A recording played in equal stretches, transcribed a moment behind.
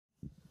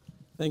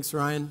Thanks,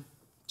 Ryan.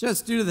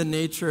 Just due to the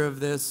nature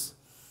of this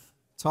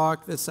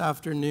talk this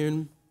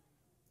afternoon,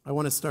 I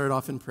want to start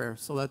off in prayer.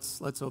 So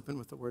let's open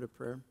with a word of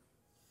prayer.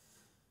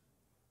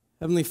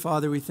 Heavenly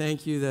Father, we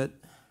thank you that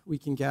we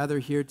can gather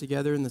here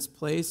together in this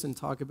place and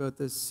talk about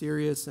this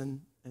serious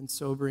and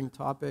sobering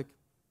topic.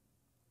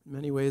 In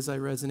many ways, I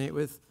resonate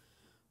with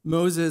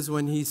Moses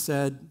when he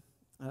said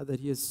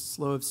that he is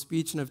slow of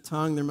speech and of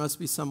tongue. There must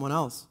be someone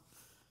else.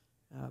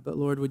 But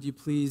Lord, would you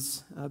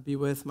please be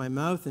with my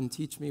mouth and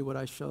teach me what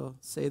I shall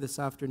say this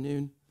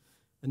afternoon.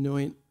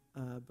 Anoint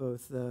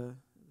both the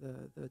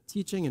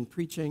teaching and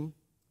preaching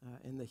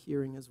and the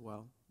hearing as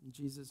well. In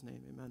Jesus'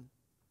 name, amen.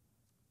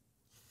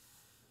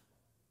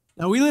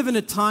 Now, we live in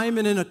a time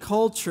and in a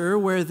culture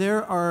where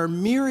there are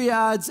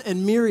myriads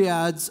and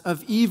myriads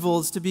of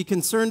evils to be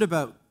concerned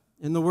about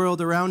in the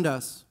world around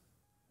us.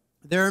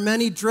 There are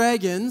many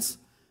dragons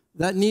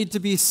that need to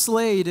be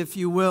slayed, if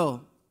you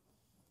will.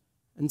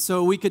 And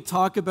so we could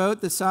talk about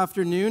this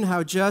afternoon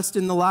how just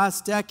in the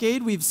last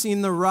decade we've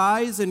seen the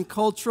rise in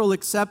cultural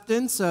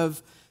acceptance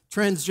of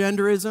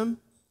transgenderism.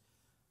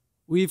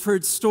 We've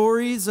heard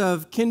stories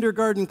of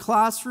kindergarten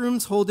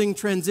classrooms holding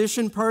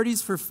transition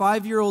parties for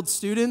 5-year-old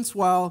students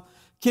while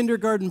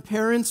kindergarten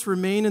parents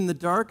remain in the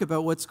dark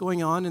about what's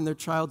going on in their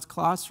child's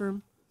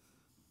classroom.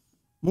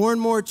 More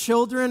and more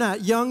children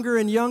at younger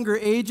and younger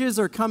ages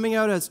are coming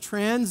out as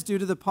trans due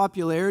to the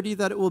popularity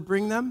that it will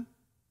bring them,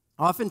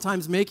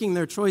 oftentimes making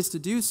their choice to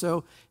do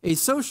so a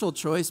social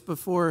choice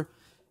before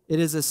it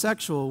is a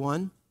sexual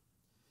one.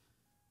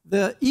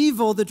 The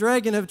evil, the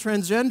dragon of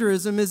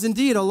transgenderism, is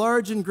indeed a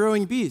large and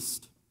growing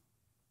beast.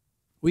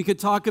 We could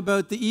talk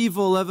about the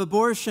evil of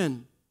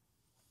abortion.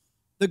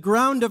 The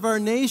ground of our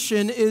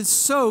nation is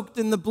soaked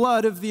in the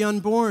blood of the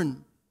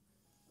unborn.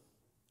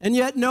 And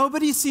yet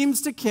nobody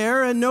seems to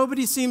care and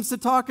nobody seems to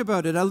talk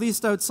about it, at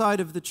least outside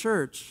of the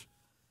church.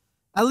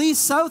 At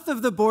least south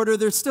of the border,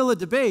 there's still a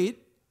debate.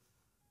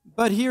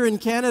 But here in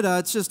Canada,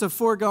 it's just a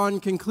foregone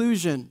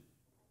conclusion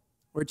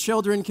where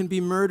children can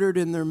be murdered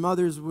in their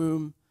mother's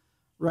womb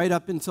right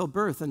up until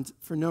birth and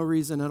for no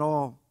reason at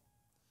all.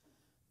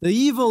 The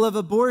evil of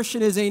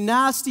abortion is a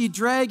nasty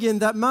dragon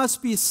that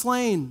must be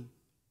slain.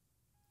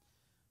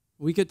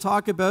 We could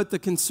talk about the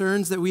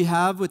concerns that we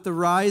have with the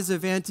rise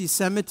of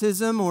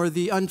anti-Semitism or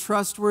the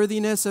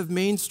untrustworthiness of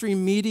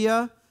mainstream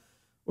media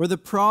or the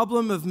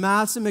problem of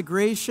mass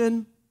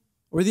immigration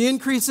or the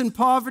increase in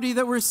poverty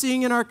that we're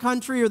seeing in our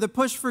country or the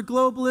push for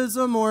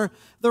globalism or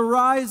the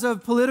rise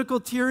of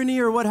political tyranny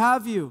or what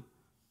have you.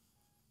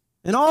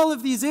 And all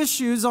of these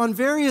issues on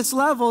various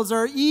levels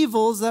are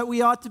evils that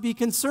we ought to be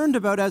concerned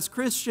about as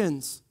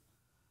Christians.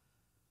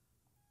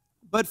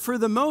 But for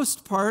the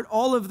most part,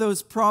 all of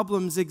those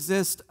problems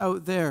exist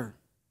out there.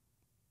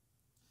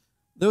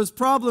 Those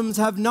problems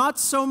have not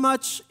so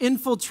much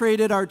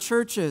infiltrated our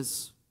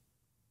churches.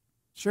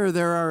 Sure,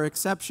 there are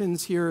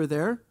exceptions here or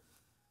there,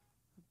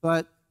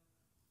 but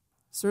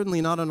certainly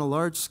not on a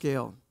large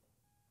scale.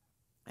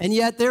 And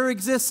yet there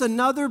exists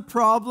another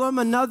problem,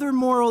 another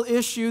moral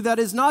issue that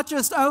is not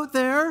just out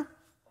there,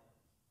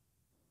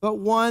 but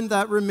one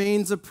that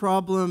remains a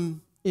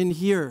problem in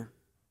here.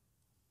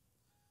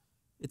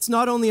 It's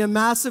not only a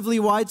massively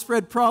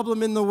widespread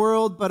problem in the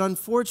world, but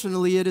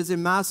unfortunately it is a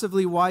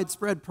massively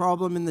widespread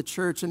problem in the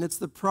church. And it's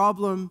the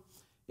problem,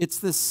 it's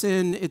the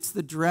sin, it's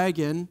the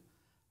dragon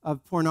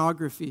of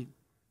pornography.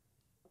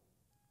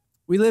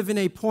 We live in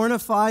a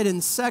pornified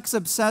and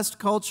sex-obsessed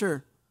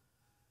culture.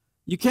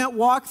 You can't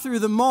walk through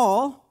the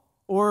mall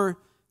or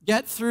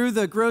get through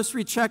the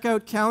grocery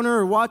checkout counter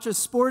or watch a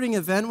sporting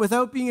event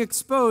without being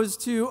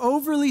exposed to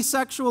overly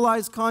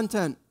sexualized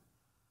content.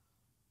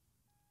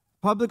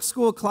 Public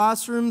school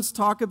classrooms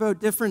talk about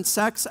different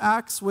sex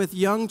acts with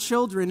young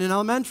children in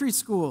elementary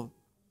school.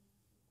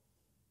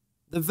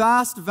 The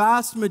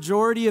vast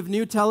majority of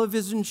new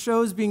television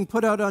shows being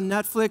put out on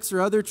Netflix or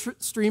other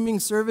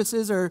streaming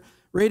services are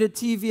rated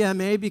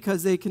TVMA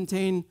because they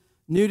contain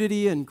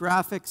nudity and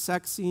graphic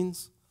sex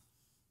scenes.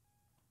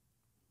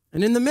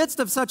 And in the midst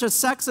of such a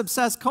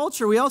sex-obsessed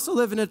culture, we also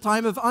live in a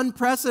time of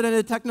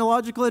unprecedented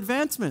technological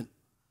advancement.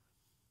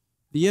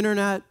 The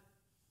internet,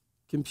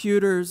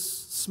 computers,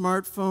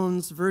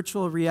 smartphones,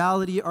 virtual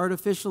reality,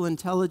 artificial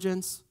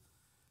intelligence.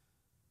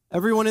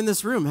 Everyone in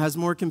this room has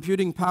more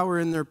computing power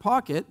in their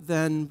pocket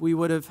than we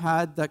would have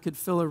had that could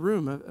fill a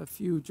room a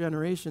few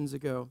generations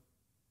ago.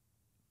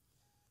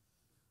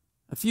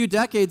 A few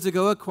decades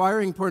ago,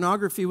 acquiring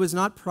pornography was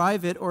not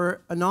private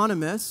or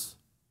anonymous.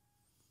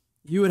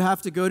 You would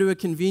have to go to a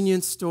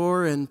convenience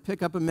store and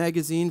pick up a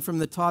magazine from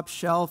the top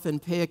shelf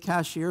and pay a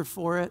cashier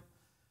for it,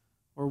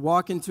 or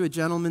walk into a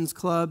gentleman's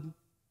club.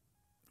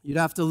 You'd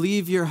have to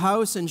leave your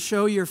house and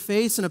show your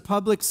face in a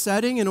public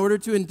setting in order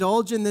to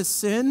indulge in this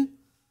sin.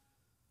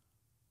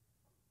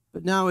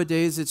 But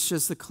nowadays, it's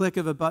just the click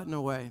of a button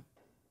away.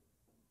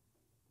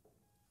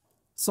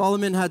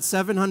 Solomon had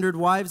 700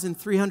 wives and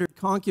 300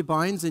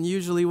 concubines, and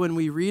usually when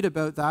we read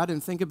about that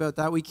and think about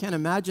that, we can't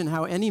imagine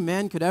how any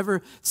man could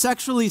ever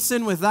sexually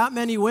sin with that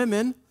many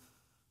women.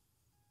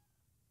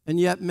 And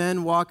yet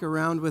men walk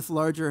around with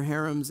larger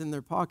harems in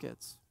their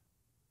pockets.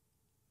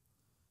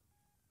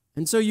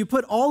 And so you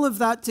put all of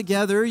that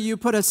together, you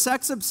put a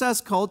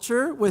sex-obsessed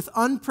culture with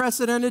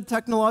unprecedented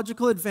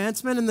technological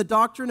advancement and the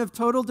doctrine of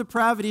total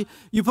depravity,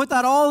 you put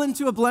that all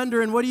into a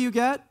blender, and what do you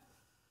get?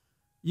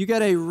 You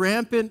get a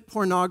rampant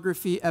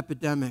pornography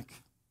epidemic.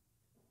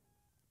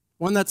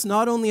 One that's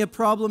not only a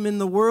problem in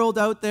the world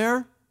out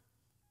there,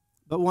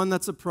 but one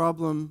that's a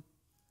problem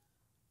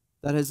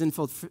that has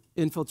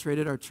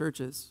infiltrated our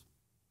churches.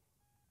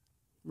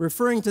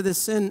 Referring to this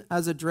sin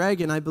as a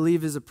dragon, I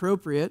believe, is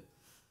appropriate,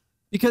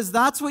 because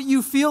that's what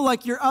you feel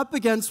like you're up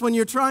against when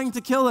you're trying to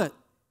kill it.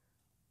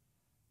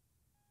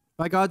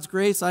 By God's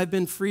grace, I've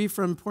been free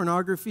from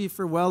pornography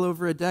for well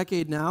over a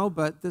decade now,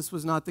 but this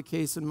was not the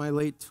case in my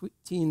late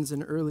teens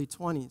and early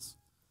 20s.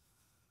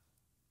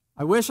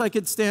 I wish I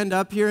could stand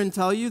up here and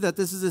tell you that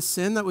this is a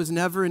sin that was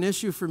never an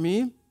issue for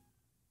me,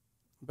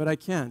 but I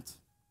can't.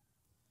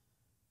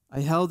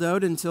 I held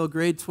out until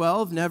grade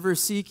 12, never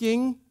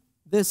seeking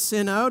this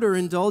sin out or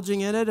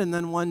indulging in it, and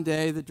then one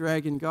day the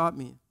dragon got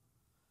me.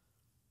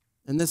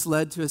 And this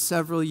led to a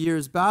several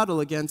years battle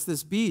against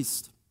this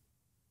beast.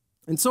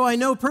 And so I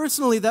know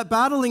personally that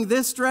battling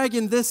this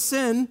dragon, this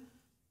sin,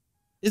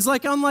 is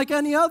unlike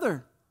any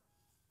other.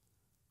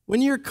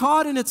 When you're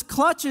caught in its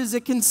clutches,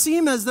 it can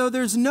seem as though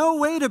there's no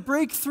way to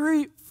break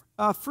free.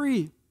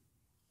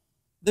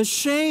 The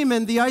shame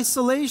and the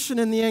isolation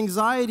and the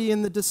anxiety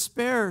and the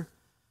despair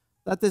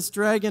that this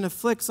dragon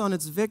afflicts on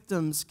its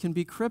victims can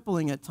be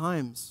crippling at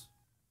times.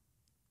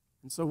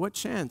 And so what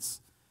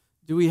chance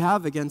do we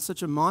have against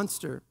such a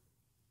monster?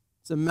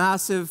 It's a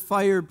massive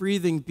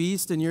fire-breathing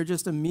beast, and you're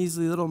just a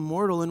measly little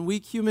mortal and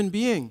weak human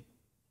being.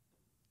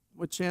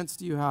 What chance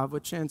do you have?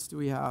 What chance do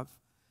we have?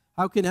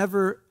 How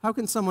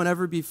can someone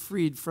ever be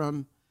freed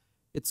from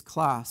its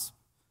clasp?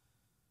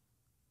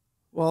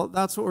 Well,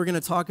 that's what we're going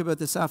to talk about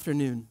this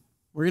afternoon.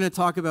 We're going to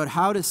talk about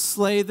how to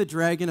slay the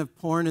dragon of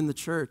porn in the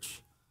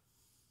church.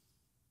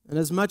 And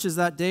as much as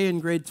that day in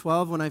grade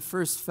 12 when I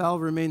first fell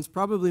remains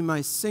probably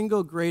my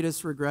single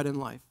greatest regret in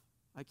life,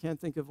 I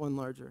can't think of one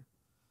larger.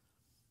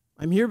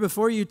 I'm here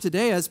before you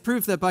today as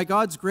proof that by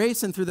God's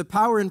grace and through the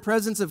power and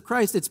presence of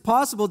Christ, it's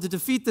possible to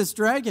defeat this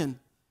dragon.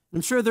 I'm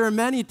sure there are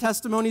many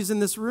testimonies in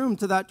this room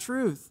to that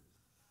truth.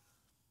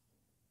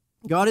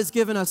 God has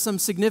given us some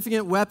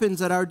significant weapons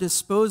at our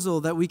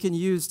disposal that we can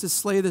use to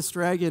slay this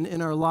dragon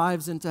in our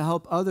lives and to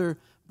help other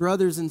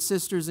brothers and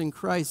sisters in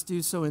Christ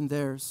do so in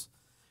theirs.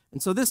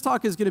 And so this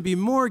talk is going to be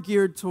more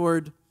geared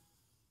toward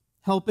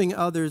helping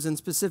others, and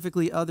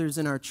specifically others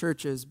in our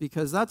churches,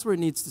 because that's where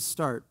it needs to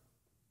start.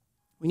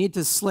 We need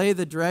to slay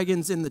the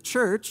dragons in the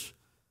church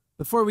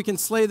before we can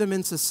slay them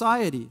in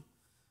society.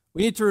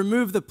 We need to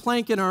remove the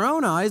plank in our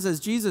own eyes, as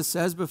Jesus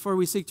says, before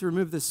we seek to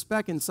remove the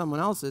speck in someone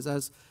else's.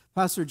 As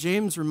Pastor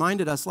James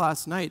reminded us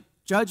last night,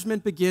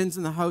 judgment begins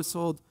in the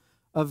household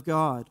of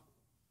God.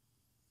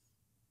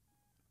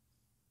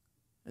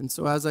 And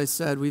so, as I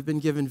said, we've been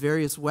given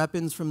various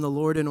weapons from the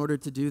Lord in order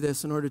to do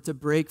this, in order to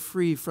break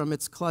free from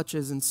its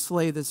clutches and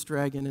slay this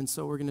dragon. And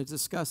so we're going to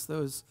discuss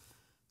those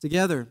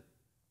together.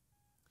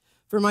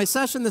 For my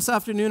session this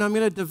afternoon, I'm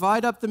going to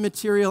divide up the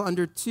material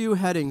under two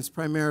headings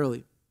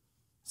primarily.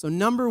 So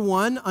number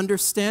one,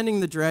 understanding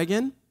the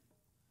dragon,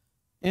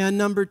 and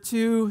number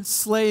two,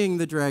 slaying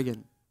the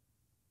dragon.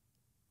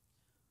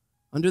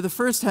 Under the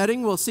first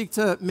heading, we'll seek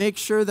to make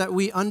sure that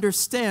we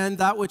understand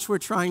that which we're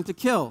trying to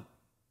kill.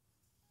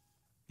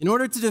 In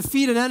order to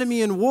defeat an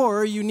enemy in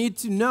war, you need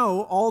to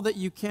know all that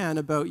you can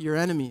about your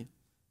enemy,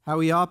 how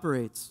he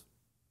operates.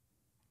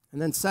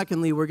 And then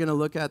secondly, we're going to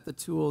look at the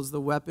tools, the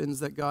weapons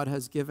that God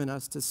has given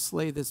us to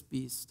slay this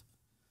beast.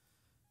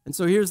 And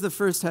so here's the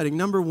first heading.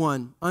 Number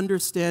one,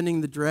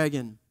 understanding the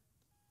dragon.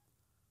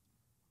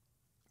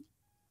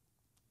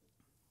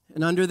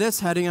 And under this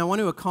heading, I want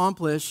to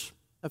accomplish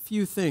a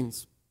few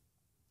things.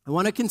 I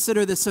want to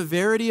consider the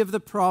severity of the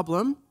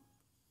problem,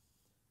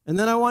 and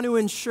then I want to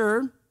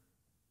ensure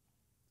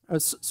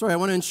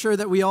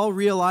that we all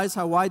realize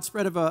how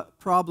widespread of a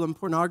problem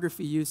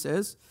pornography use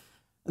is.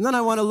 And then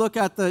I want to look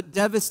at the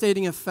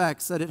devastating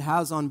effects that it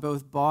has on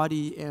both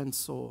body and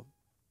soul.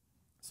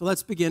 So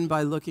let's begin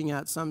by looking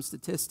at some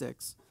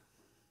statistics.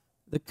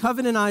 The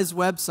Covenant Eyes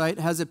website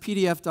has a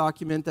PDF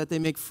document that they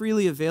make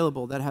freely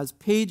available that has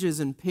pages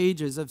and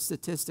pages of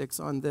statistics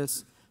on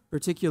this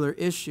particular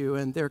issue,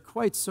 and they're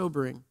quite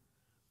sobering.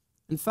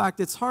 In fact,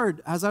 it's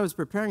hard, as I was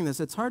preparing this,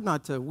 it's hard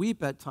not to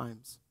weep at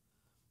times.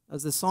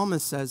 As the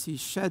psalmist says, he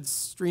sheds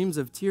streams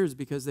of tears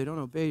because they don't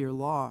obey your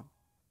law.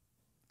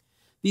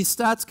 These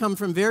stats come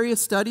from various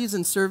studies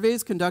and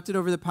surveys conducted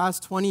over the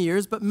past 20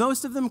 years, but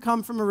most of them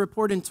come from a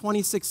report in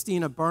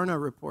 2016, a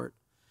Barna report.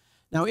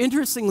 Now,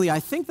 interestingly, I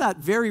think that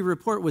very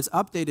report was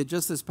updated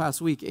just this past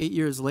week, 8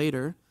 years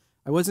later.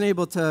 I wasn't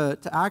able to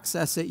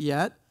access it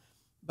yet,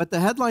 but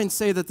the headlines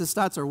say that the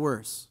stats are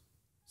worse.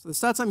 So the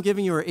stats I'm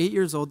giving you are 8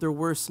 years old, they're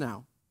worse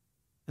now.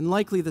 And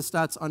likely the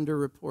stats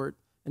underreport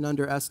and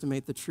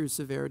underestimate the true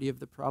severity of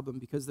the problem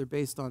because they're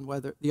based on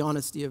the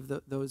honesty of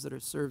those that are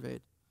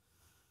surveyed.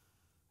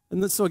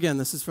 And so again,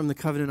 this is from the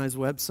Covenant Eyes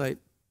website.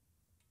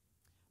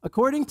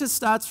 According to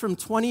stats from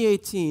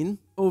 2018,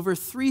 over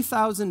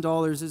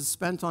 $3,000 is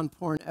spent on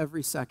porn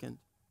every second.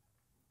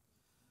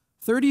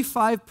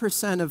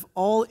 35% of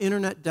all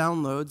internet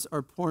downloads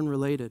are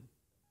porn-related.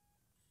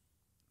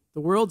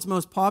 The world's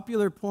most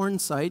popular porn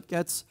site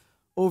gets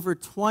over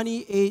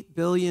 28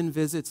 billion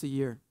visits a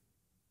year.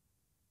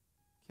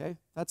 Okay?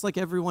 That's like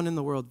everyone in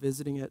the world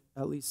visiting it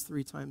at least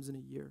 3 times in a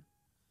year.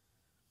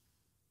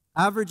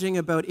 Averaging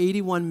about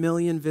 81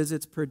 million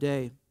visits per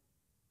day.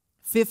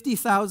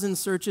 50,000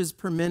 searches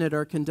per minute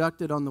are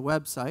conducted on the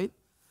website.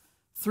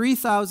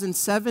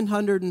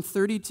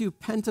 3,732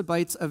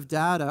 petabytes of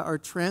data are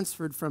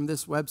transferred from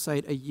this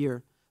website a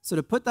year. So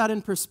to put that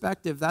in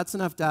perspective, that's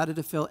enough data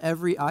to fill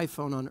every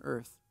iPhone on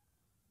earth.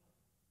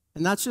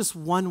 And that's just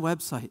one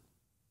website.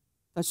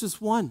 That's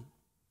just one.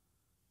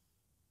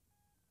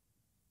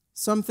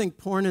 Some think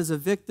porn is a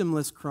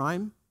victimless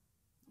crime,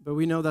 but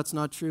we know that's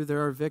not true.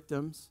 There are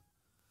victims.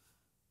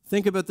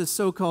 Think about the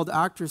so-called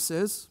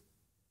actresses.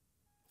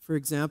 For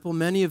example,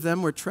 many of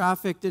them were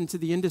trafficked into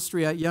the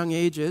industry at young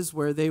ages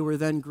where they were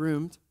then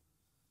groomed.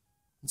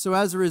 And so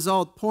as a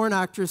result, porn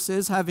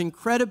actresses have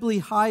incredibly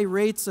high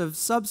rates of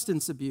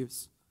substance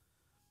abuse.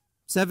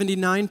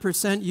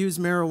 79% use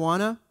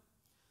marijuana,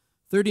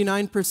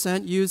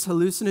 39% use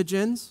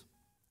hallucinogens,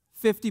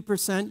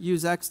 50%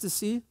 use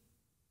ecstasy,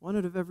 1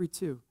 out of every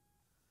 2.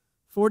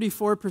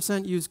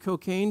 44% use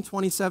cocaine,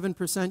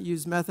 27%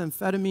 use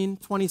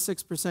methamphetamine,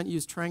 26%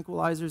 use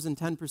tranquilizers, and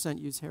 10%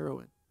 use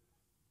heroin.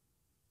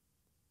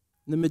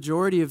 And the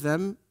majority of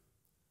them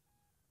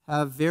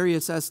have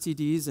various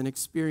STDs and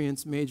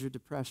experience major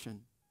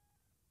depression.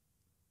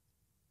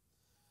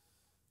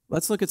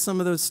 Let's look at some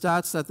of those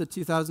stats that the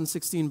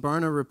 2016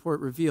 Barna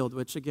report revealed,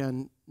 which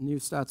again, new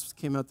stats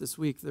came out this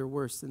week. They're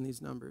worse than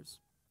these numbers.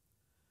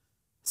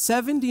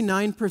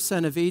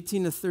 79% of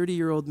 18 to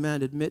 30-year-old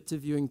men admit to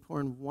viewing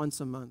porn once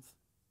a month.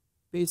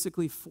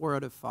 Basically 4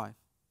 out of 5.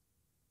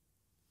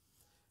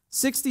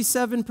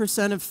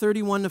 67% of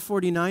 31 to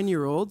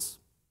 49-year-olds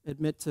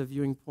admit to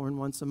viewing porn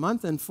once a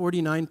month, and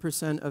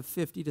 49% of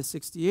 50 to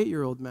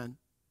 68-year-old men.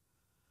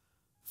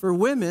 For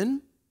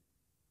women,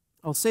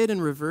 I'll say it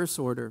in reverse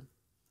order.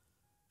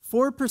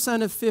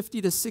 4% of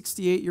 50 to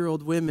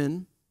 68-year-old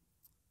women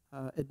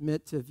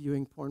admit to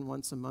viewing porn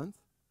once a month.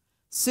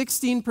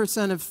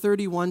 16% of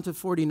 31 to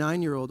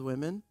 49-year-old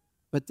women,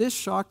 but this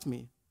shocked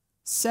me.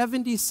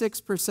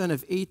 76%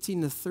 of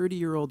 18 to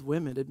 30-year-old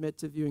women admit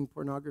to viewing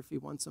pornography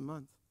once a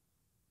month.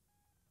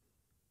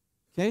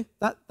 Okay?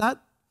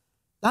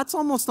 That's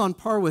almost on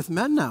par with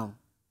men now.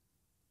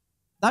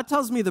 That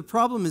tells me the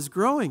problem is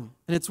growing,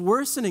 and it's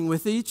worsening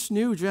with each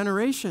new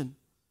generation,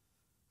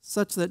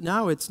 such that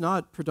now it's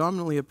not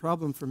predominantly a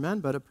problem for men,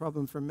 but a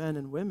problem for men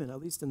and women, at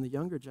least in the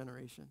younger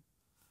generation.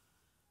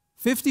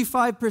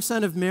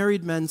 55% of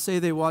married men say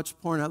they watch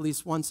porn at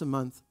least once a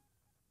month,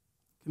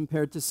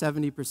 compared to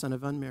 70%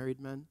 of unmarried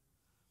men.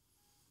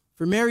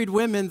 For married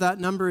women, that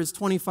number is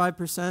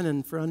 25%,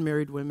 and for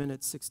unmarried women,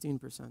 it's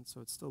 16%, so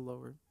it's still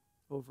lower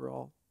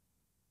overall.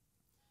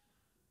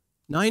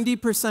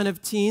 90%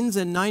 of teens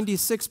and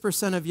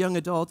 96% of young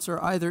adults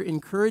are either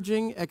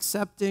encouraging,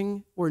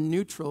 accepting, or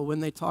neutral when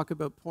they talk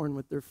about porn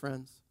with their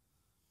friends.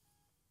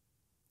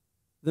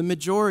 The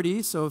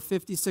majority, so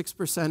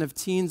 56% of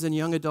teens and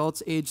young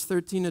adults aged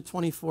 13 to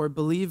 24,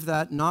 believe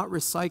that not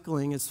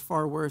recycling is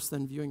far worse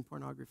than viewing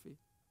pornography.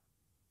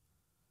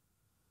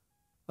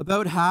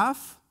 About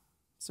half,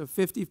 so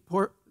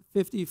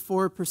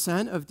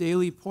 54% of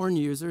daily porn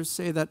users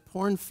say that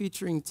porn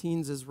featuring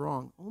teens is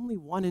wrong. Only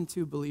 1 in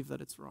 2 believe that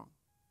it's wrong,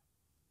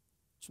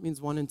 which means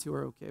 1 in 2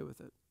 are okay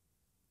with it.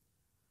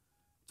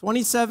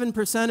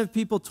 27% of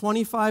people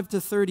 25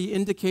 to 30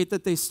 indicate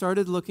that they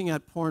started looking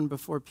at porn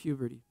before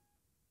puberty.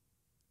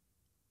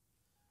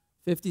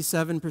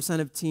 57%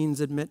 of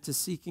teens admit to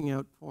seeking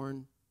out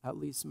porn at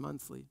least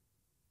monthly.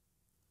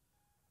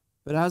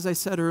 But as I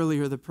said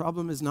earlier, the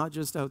problem is not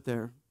just out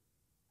there.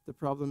 The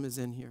problem is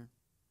in here.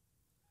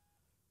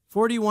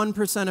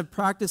 41% of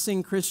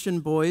practicing Christian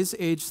boys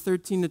aged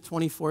 13 to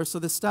 24, so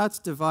the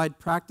stats divide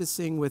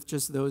practicing with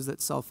just those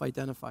that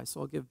self-identify,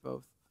 so I'll give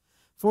both.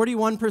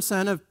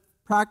 41% of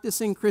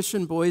practicing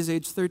Christian boys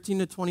aged 13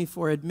 to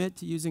 24 admit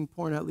to using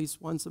porn at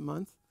least once a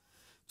month.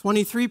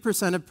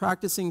 23% of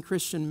practicing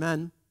Christian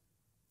men,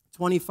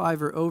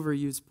 25 or over,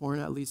 use porn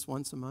at least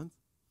once a month.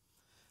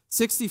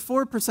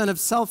 64% of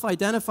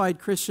self-identified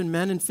Christian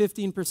men and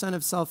 15%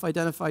 of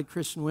self-identified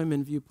Christian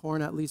women view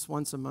porn at least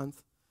once a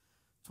month.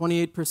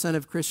 28%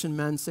 of Christian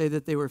men say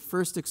that they were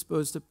first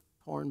exposed to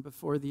porn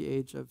before the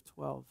age of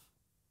 12.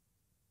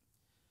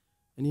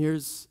 And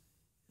here's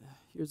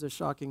a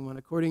shocking one.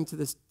 According to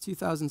this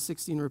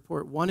 2016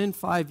 report, 1 in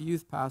 5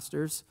 youth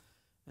pastors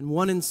and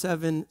 1 in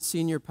 7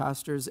 senior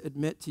pastors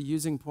admit to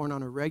using porn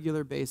on a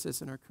regular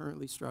basis and are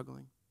currently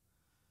struggling,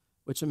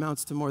 which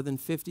amounts to more than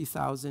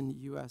 50,000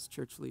 U.S.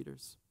 church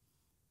leaders.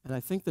 And I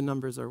think the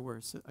numbers are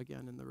worse,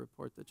 again, in the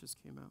report that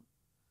just came out.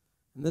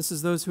 And this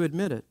is those who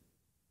admit it.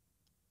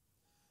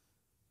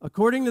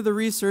 According to the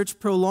research,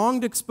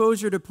 prolonged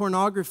exposure to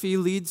pornography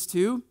leads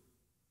to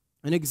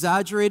an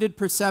exaggerated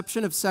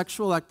perception of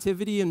sexual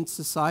activity in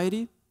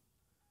society,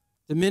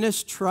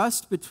 diminished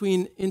trust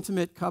between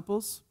intimate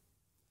couples,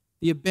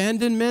 the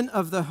abandonment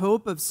of the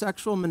hope of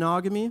sexual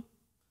monogamy,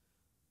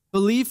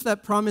 belief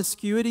that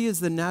promiscuity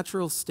is the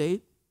natural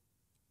state,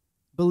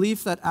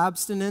 belief that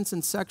abstinence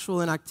and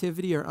sexual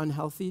inactivity are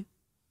unhealthy,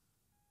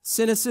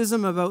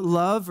 cynicism about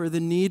love or the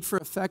need for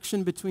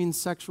affection between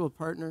sexual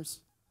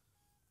partners,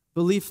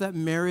 belief that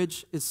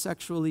marriage is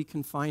sexually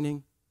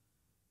confining,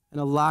 and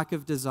a lack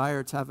of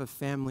desire to have a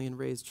family and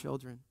raise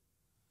children.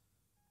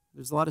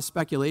 There's a lot of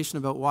speculation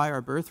about why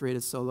our birth rate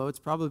is so low. It's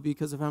probably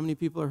because of how many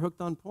people are hooked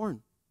on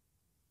porn.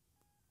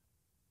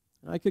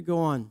 I could go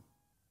on,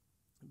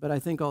 but I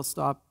think I'll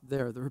stop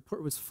there. The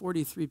report was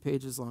 43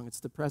 pages long. It's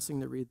depressing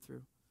to read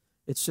through.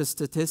 It's just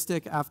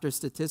statistic after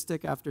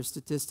statistic after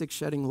statistic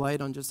shedding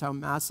light on just how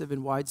massive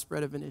and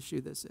widespread of an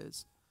issue this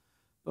is,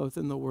 both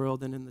in the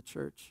world and in the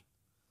church.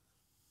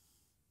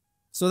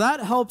 So that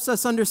helps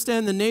us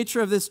understand the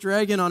nature of this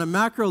dragon on a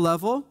macro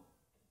level.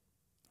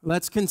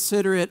 Let's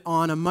consider it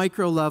on a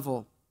micro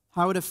level,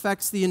 how it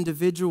affects the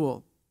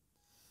individual.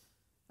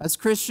 As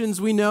Christians,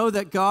 we know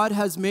that God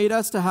has made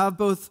us to have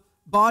both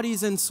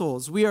bodies and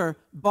souls. We are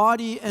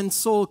body and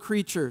soul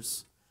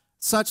creatures,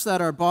 such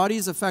that our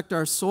bodies affect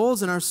our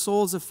souls and our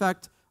souls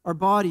affect our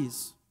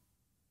bodies.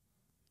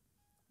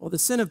 Well, the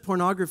sin of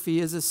pornography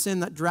is a sin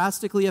that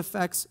drastically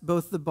affects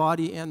both the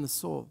body and the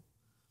soul.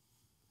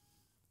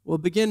 We'll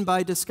begin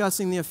by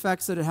discussing the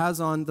effects that it has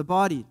on the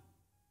body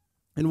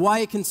and why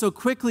it can so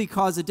quickly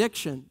cause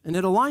addiction. And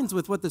it aligns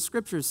with what the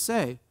scriptures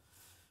say.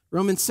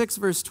 Romans 6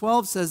 verse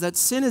 12 says that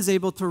sin is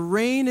able to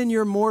reign in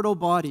your mortal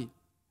body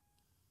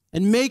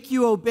and make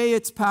you obey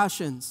its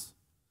passions.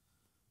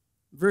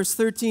 Verse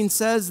 13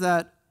 says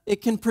that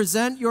it can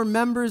present your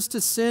members to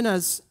sin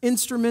as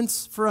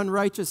instruments for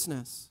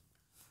unrighteousness.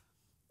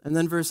 And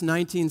then verse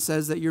 19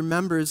 says that your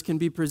members can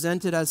be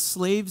presented as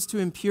slaves to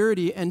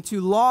impurity and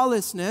to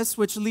lawlessness,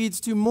 which leads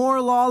to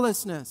more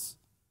lawlessness.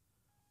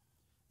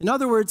 In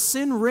other words,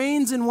 sin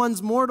reigns in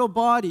one's mortal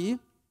body,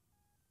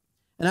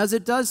 and as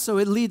it does so,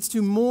 it leads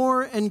to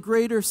more and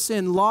greater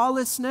sin.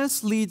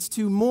 Lawlessness leads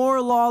to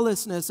more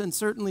lawlessness, and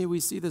certainly we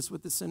see this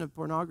with the sin of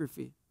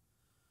pornography.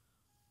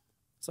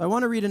 So I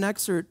want to read an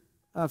excerpt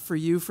for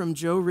you from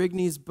Joe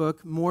Rigney's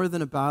book, More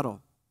Than a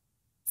Battle.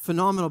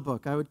 Phenomenal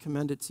book. I would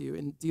commend it to you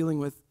in dealing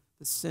with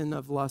the sin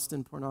of lust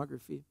and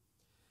pornography.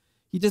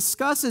 He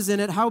discusses in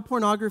it how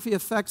pornography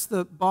affects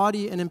the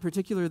body and in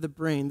particular the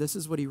brain. This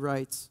is what he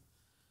writes.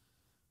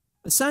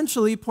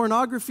 Essentially,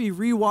 pornography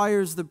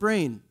rewires the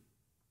brain.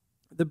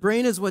 The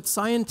brain is what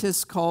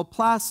scientists call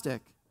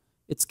plastic.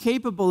 It's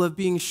capable of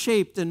being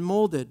shaped and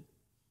molded,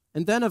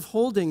 and then of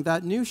holding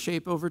that new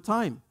shape over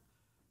time.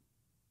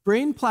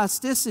 Brain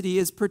plasticity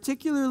is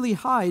particularly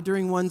high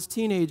during one's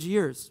teenage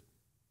years.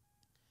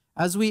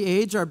 As we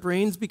age, our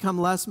brains become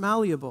less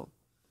malleable.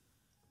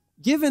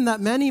 Given that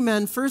many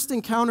men first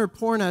encounter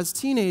porn as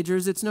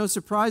teenagers, it's no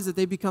surprise that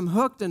they become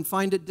hooked and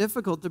find it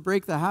difficult to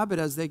break the habit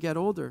as they get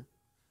older.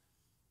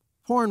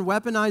 Porn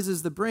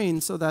weaponizes the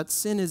brain so that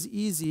sin is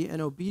easy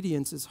and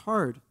obedience is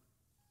hard.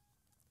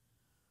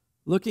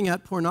 Looking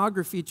at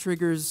pornography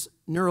triggers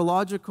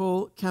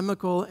neurological,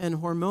 chemical, and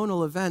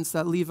hormonal events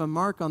that leave a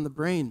mark on the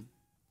brain.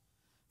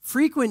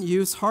 Frequent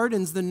use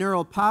hardens the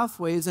neural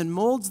pathways and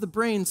molds the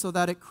brain so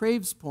that it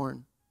craves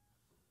porn.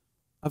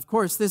 Of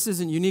course, this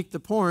isn't unique to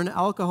porn.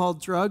 Alcohol,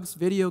 drugs,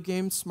 video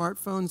games,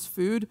 smartphones,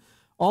 food,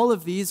 all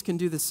of these can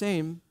do the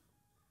same.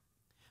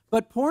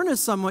 But porn is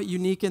somewhat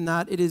unique in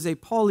that it is a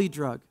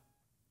polydrug,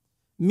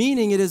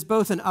 meaning it is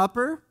both an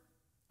upper,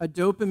 a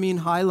dopamine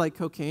high like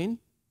cocaine,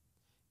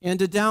 and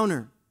a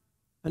downer,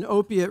 an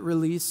opiate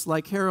release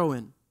like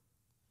heroin.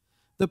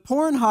 The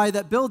porn high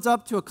that builds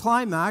up to a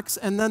climax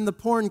and then the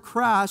porn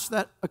crash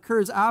that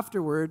occurs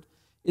afterward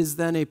is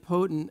then a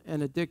potent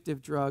and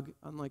addictive drug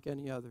unlike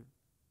any other.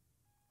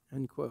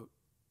 End quote.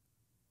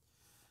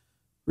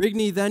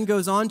 Rigney then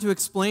goes on to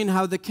explain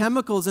how the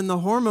chemicals and the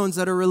hormones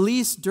that are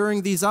released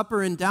during these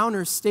upper and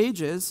downer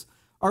stages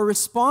are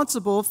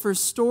responsible for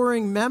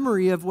storing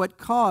memory of what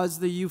caused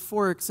the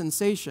euphoric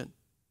sensation.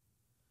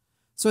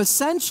 So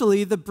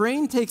essentially, the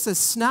brain takes a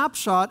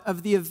snapshot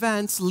of the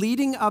events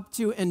leading up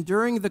to and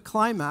during the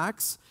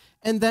climax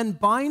and then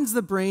binds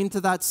the brain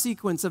to that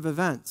sequence of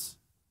events.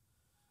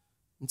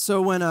 And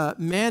so when a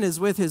man is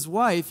with his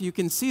wife, you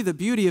can see the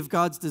beauty of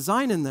God's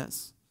design in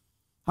this,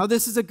 how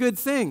this is a good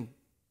thing.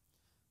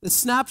 The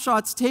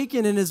snapshots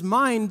taken in his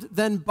mind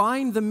then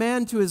bind the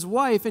man to his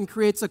wife and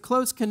creates a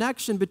close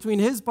connection between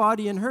his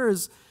body and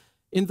hers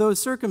in those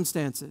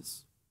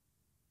circumstances.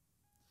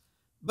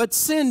 But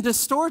sin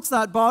distorts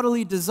that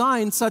bodily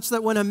design such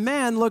that when a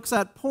man looks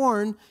at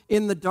porn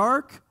in the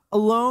dark,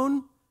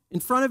 alone, in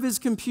front of his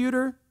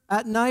computer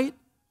at night,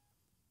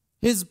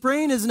 his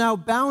brain is now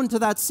bound to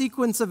that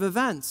sequence of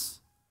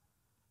events,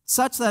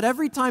 such that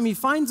every time he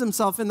finds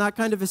himself in that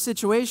kind of a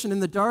situation, in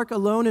the dark,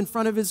 alone, in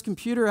front of his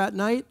computer at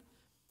night,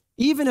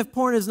 even if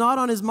porn is not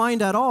on his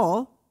mind at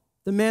all,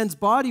 the man's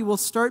body will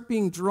start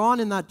being drawn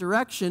in that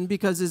direction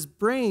because his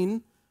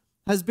brain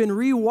has been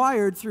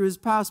rewired through his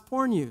past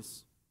porn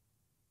use.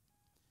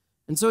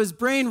 And so his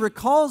brain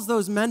recalls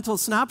those mental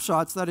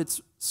snapshots that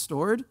it's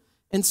stored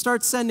and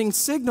starts sending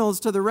signals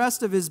to the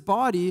rest of his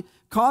body,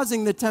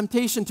 causing the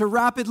temptation to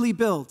rapidly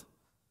build.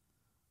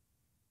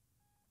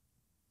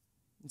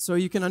 And so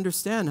you can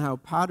understand how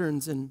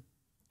patterns and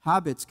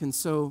habits can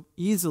so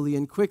easily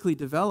and quickly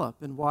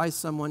develop, and why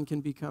someone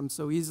can become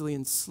so easily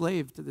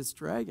enslaved to this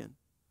dragon.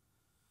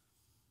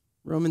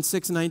 Romans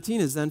 6:19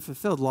 is then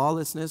fulfilled.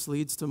 Lawlessness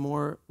leads to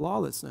more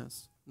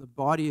lawlessness. The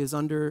body is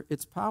under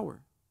its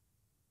power.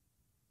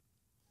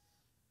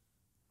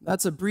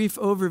 That's a brief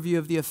overview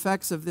of the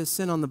effects of this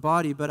sin on the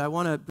body, but I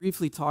want to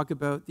briefly talk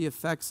about the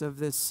effects of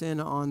this sin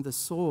on the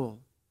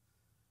soul.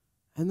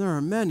 And there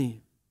are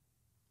many.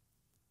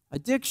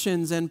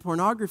 Addictions, and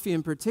pornography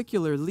in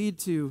particular, lead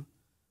to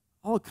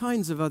all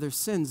kinds of other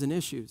sins and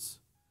issues.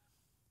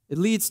 It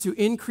leads to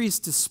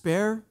increased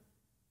despair,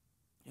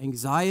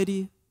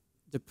 anxiety,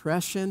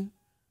 depression,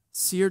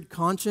 seared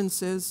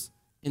consciences,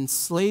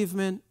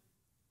 enslavement,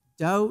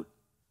 doubt,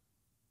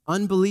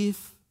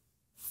 unbelief,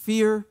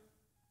 fear,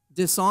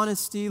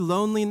 dishonesty,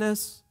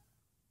 loneliness.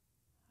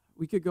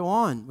 We could go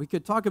on. We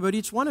could talk about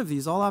each one of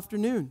these all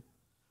afternoon.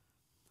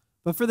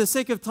 But for the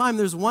sake of time,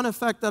 there's one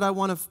effect that I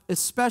want to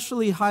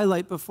especially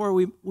highlight before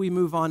we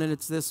move on, and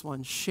it's this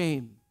one: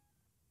 shame.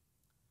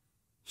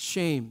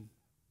 Shame.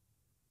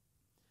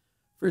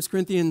 1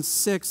 Corinthians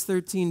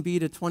 6:13b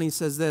to 20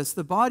 says this: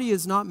 "The body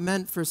is not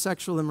meant for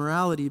sexual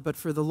immorality, but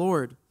for the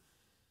Lord,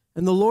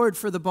 and the Lord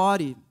for the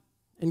body.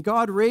 And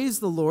God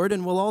raised the Lord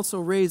and will also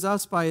raise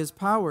us by his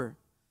power.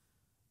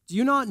 Do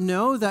you not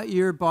know that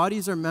your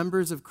bodies are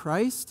members of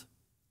Christ?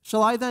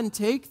 Shall I then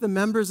take the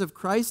members of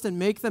Christ and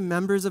make them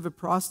members of a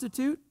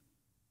prostitute?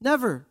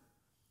 Never.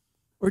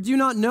 Or do you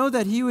not know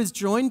that he who is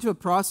joined to a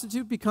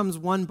prostitute becomes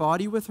one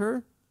body with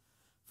her?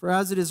 For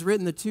as it is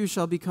written, the two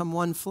shall become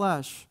one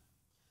flesh.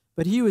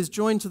 But he who is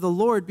joined to the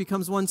Lord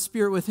becomes one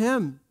spirit with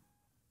him.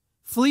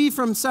 Flee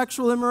from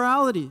sexual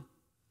immorality.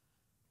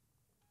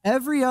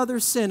 Every other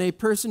sin a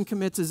person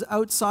commits is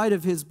outside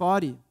of his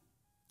body,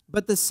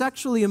 but the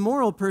sexually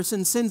immoral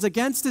person sins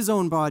against his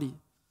own body.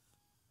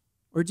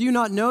 Or do you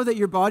not know that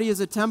your body is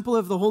a temple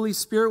of the Holy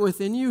Spirit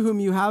within you, whom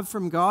you have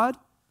from God?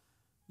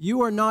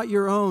 You are not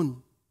your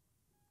own,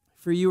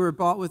 for you were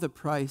bought with a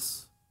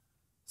price.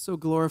 So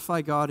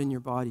glorify God in your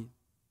body."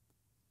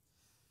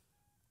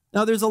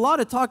 Now, there's a lot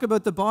of talk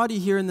about the body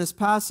here in this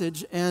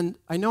passage, and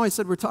I know I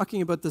said we're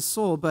talking about the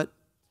soul, but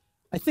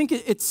I think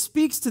it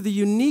speaks to the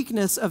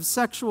uniqueness of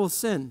sexual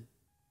sin.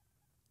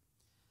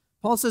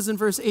 Paul says in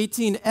verse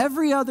 18,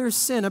 "Every other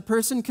sin a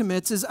person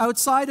commits is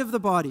outside of the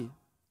body,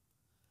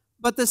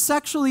 but the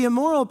sexually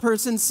immoral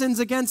person sins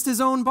against his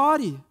own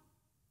body."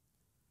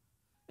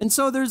 And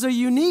so there's a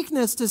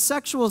uniqueness to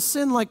sexual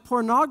sin like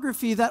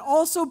pornography that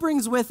also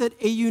brings with it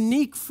a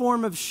unique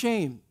form of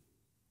shame.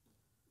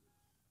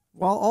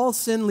 While all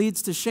sin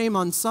leads to shame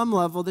on some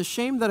level, the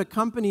shame that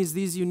accompanies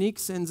these unique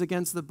sins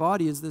against the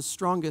body is the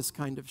strongest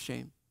kind of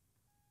shame.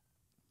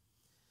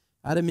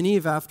 Adam and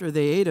Eve, after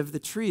they ate of the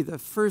tree, the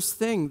first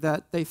thing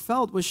that they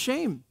felt was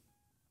shame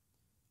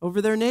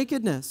over their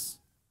nakedness.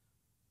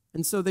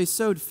 And so they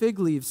sewed fig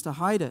leaves to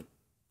hide it.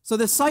 So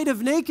the sight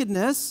of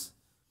nakedness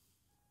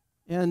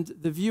and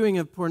the viewing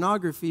of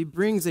pornography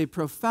brings a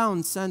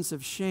profound sense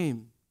of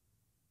shame.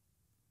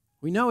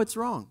 We know it's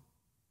wrong.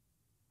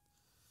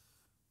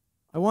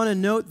 I want to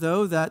note,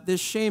 though, that this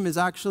shame is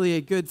actually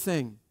a good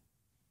thing.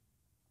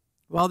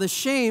 While the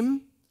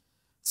shame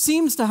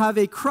seems to have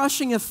a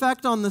crushing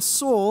effect on the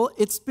soul,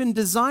 it's been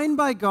designed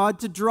by God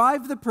to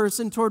drive the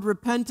person toward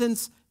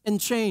repentance and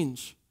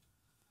change.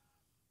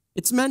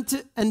 It's meant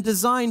to and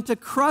designed to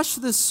crush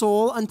the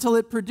soul until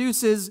it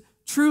produces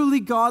truly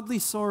godly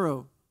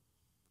sorrow.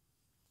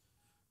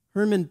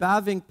 Herman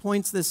Bavinck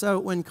points this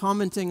out when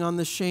commenting on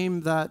the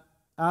shame that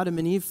Adam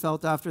and Eve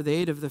felt after they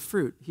ate of the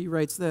fruit. He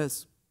writes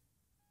this: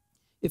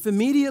 "If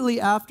immediately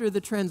after the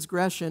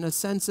transgression a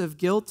sense of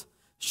guilt,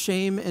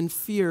 shame, and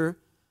fear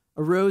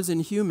arose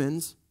in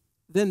humans,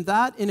 then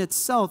that in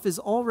itself is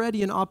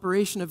already an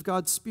operation of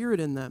God's Spirit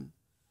in them.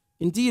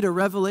 Indeed, a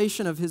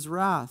revelation of his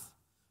wrath,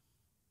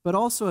 but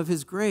also of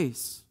his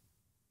grace.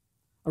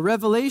 A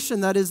revelation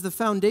that is the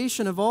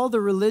foundation of all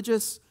the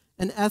religious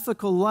and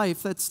ethical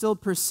life that still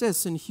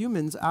persists in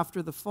humans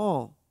after the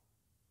fall."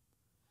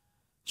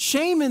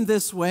 Shame in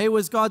this way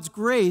was God's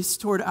grace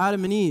toward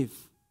Adam and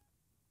Eve.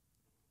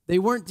 They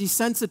weren't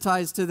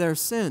desensitized to their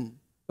sin,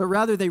 but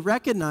rather they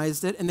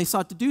recognized it and they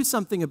sought to do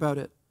something about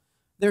it.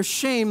 Their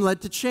shame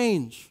led to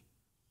change.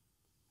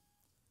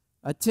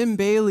 Tim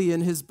Bailey,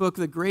 in his book,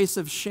 The Grace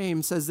of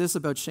Shame, says this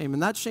about shame.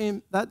 And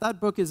that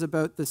book is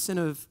about the sin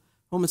of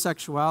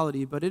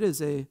homosexuality, but it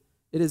is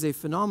a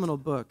phenomenal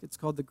book. It's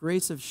called The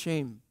Grace of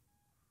Shame.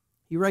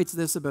 He writes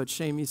this about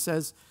shame. He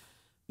says,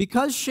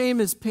 "Because shame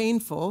is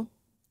painful,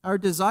 our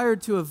desire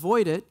to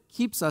avoid it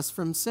keeps us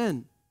from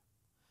sin.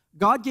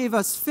 God gave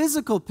us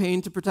physical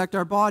pain to protect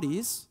our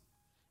bodies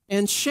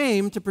and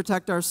shame to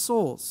protect our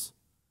souls.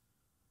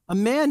 A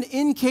man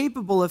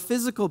incapable of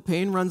physical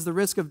pain runs the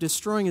risk of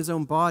destroying his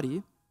own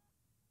body.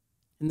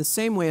 In the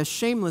same way, a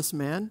shameless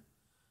man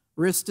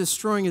risks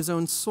destroying his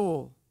own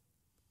soul.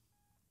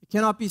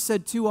 cannot be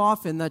said too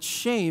often that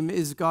shame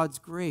is God's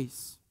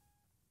grace.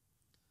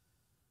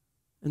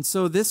 And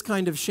so this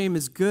kind of shame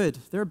is good.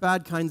 There are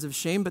bad kinds of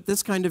shame, but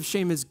this kind of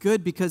shame is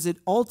good because it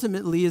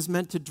ultimately is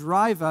meant to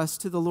drive us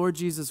to the Lord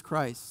Jesus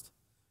Christ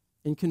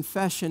in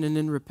confession and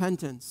in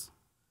repentance.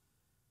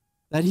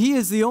 That He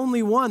is the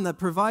only one that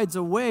provides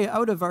a way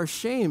out of our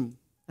shame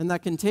and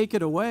that can take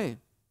it away.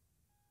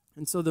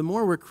 And so the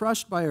more we're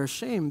crushed by our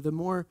shame, the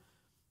more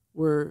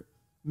we're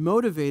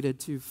motivated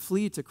to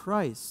flee to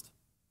Christ,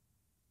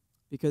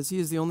 because He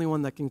is the only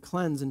one that can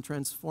cleanse and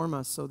transform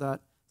us so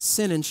that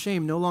sin and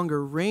shame no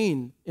longer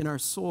reign in our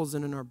souls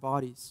and in our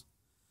bodies.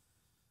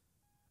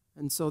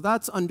 And so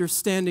that's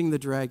understanding the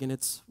dragon.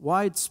 It's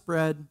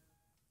widespread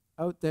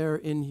out there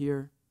in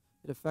here.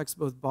 It affects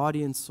both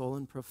body and soul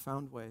in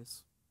profound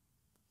ways.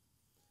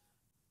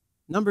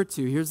 Number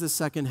 2, here's the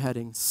second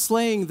heading,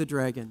 slaying the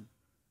dragon.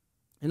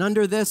 And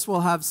under this,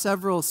 we'll have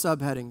several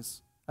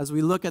subheadings as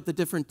we look at the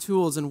different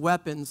tools and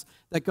weapons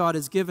that God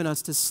has given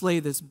us to slay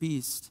this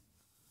beast.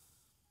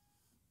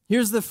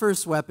 Here's the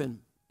first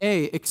weapon.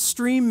 A,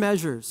 extreme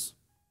measures.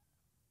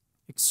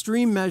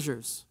 Extreme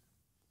measures.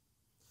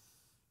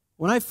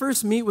 When I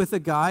first meet with a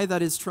guy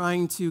that is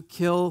trying to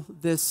kill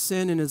this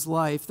sin in his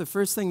life, the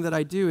first thing that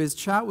I do is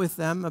chat with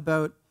them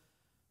about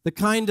what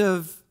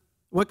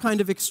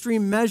kind of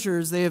extreme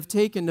measures they have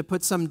taken to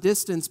put some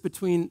distance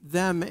between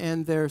them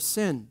and their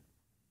sin.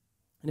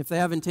 And if they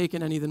haven't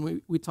taken any,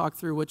 then we talk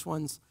through which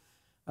ones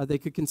they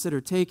could consider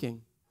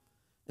taking.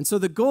 And so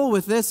the goal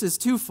with this is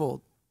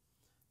twofold.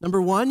 Number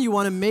 1, you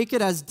want to make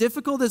it as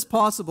difficult as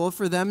possible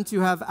for them to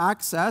have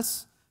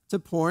access to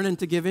porn and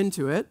to give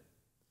into it.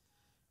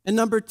 And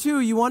number 2,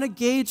 you want to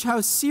gauge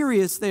how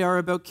serious they are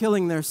about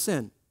killing their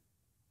sin.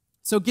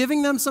 So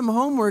giving them some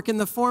homework in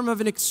the form of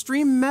an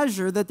extreme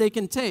measure that they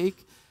can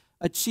take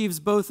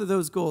achieves both of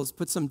those goals.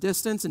 Put some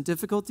distance and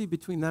difficulty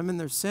between them and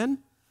their sin,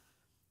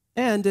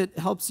 and it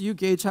helps you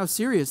gauge how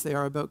serious they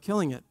are about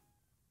killing it.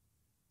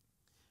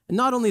 And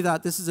not only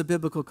that, this is a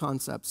biblical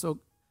concept. So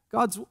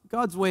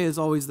God's way is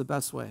always the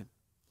best way.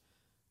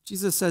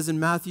 Jesus says in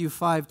Matthew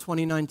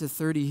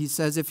 5:29-30, He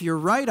says, if your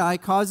right eye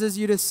causes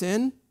you to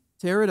sin,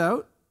 tear it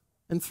out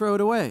and throw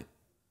it away.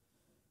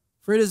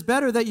 For it is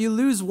better that you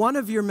lose one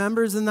of your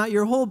members than that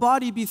your whole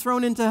body be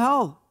thrown into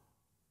hell.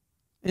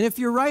 And if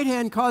your right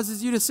hand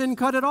causes you to sin,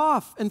 cut it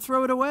off and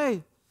throw it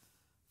away.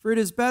 For it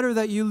is better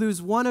that you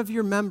lose one of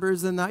your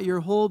members than that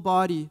your whole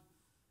body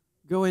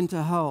go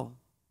into hell.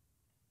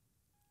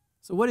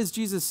 So what is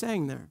Jesus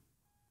saying there?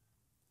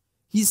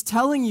 He's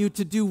telling you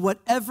to do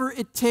whatever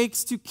it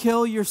takes to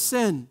kill your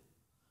sin.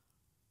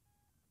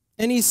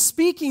 And He's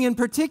speaking in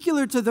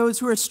particular to those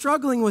who are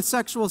struggling with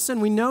sexual sin.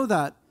 We know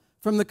that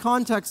from the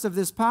context of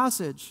this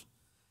passage.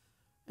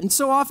 And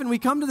so often we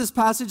come to this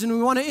passage and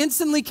we want to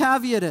instantly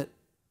caveat it.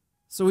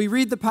 So we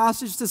read the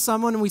passage to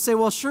someone and we say,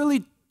 well,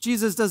 surely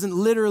Jesus doesn't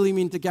literally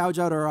mean to gouge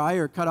out our eye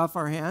or cut off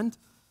our hand.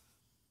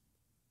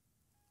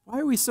 Why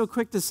are we so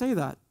quick to say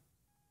that?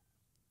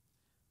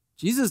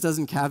 Jesus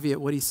doesn't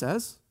caveat what He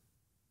says.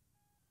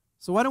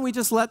 So why don't we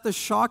just let the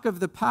shock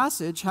of the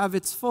passage have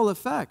its full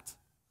effect?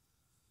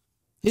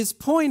 His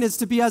point is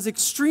to be as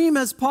extreme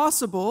as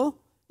possible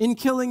in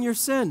killing your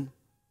sin.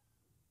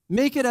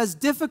 Make it as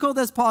difficult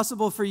as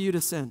possible for you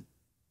to sin.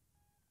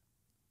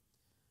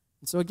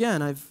 And so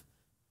again, I've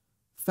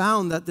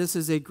found that this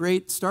is a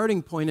great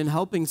starting point in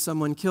helping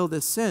someone kill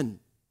this sin.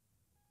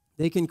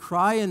 They can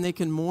cry and they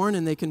can mourn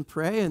and they can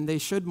pray, and they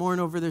should mourn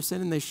over their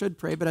sin and they should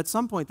pray, but at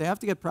some point they have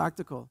to get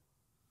practical.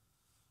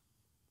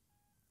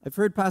 I've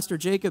heard Pastor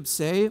Jacob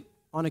say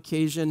on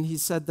occasion, he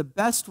said, the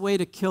best way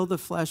to kill the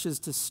flesh is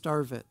to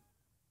starve it.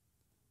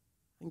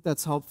 I think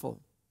that's helpful.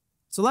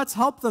 So let's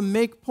help them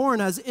make porn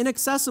as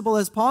inaccessible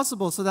as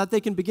possible so that they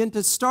can begin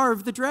to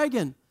starve the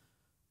dragon.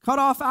 Cut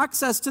off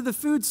access to the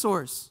food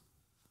source.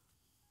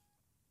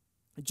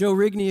 Joe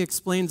Rigney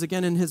explains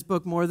again in his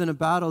book, More Than a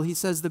Battle, he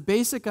says the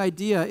basic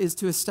idea is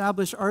to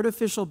establish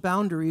artificial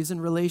boundaries in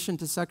relation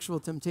to sexual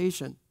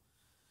temptation.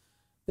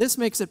 This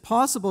makes it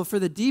possible for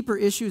the deeper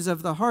issues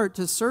of the heart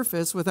to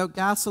surface without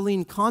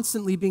gasoline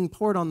constantly being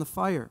poured on the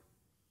fire.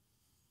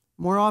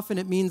 More often,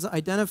 it means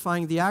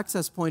identifying the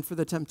access point for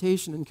the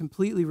temptation and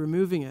completely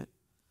removing it.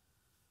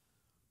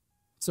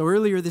 So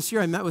earlier this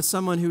year, I met with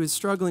someone who was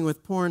struggling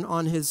with porn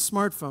on his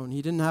smartphone.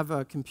 He didn't have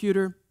a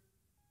computer.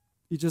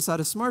 He just had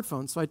a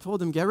smartphone. So I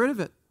told him, get rid of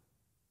it.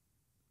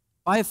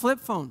 Buy a flip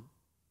phone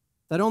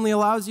that only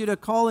allows you to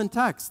call and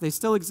text. They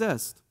still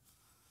exist.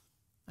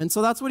 And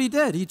so that's what he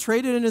did. He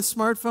traded in his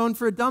smartphone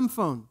for a dumb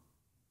phone.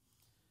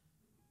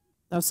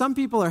 Now, some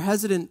people are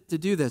hesitant to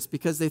do this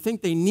because they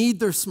think they need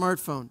their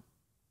smartphone.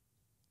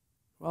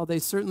 Well, they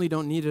certainly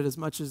don't need it as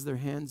much as their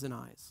hands and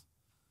eyes.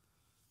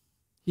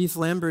 Heath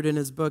Lambert, in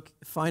his book,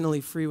 Finally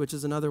Free, which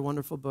is another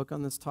wonderful book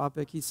on this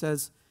topic, he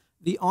says,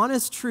 the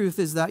honest truth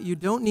is that you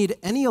don't need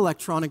any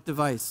electronic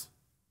device,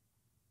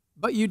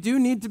 but you do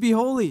need to be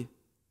holy.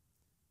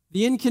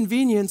 The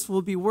inconvenience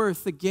will be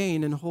worth the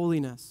gain in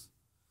holiness.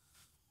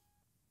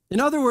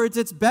 In other words,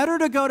 it's better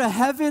to go to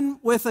heaven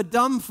with a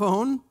dumb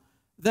phone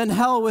than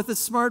hell with a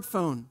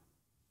smartphone.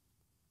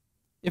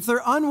 If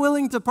they're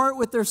unwilling to part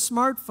with their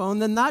smartphone,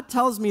 then that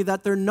tells me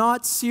that they're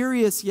not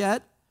serious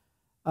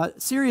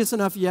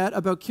enough yet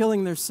about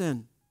killing their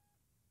sin.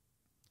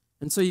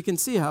 And so you can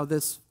see how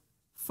this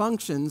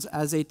functions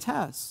as a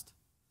test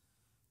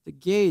to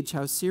gauge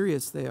how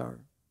serious they are.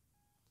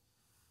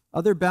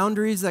 Other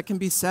boundaries that can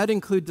be set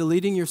include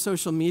deleting your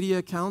social media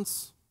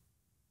accounts,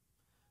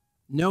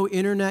 no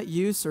internet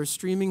use or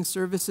streaming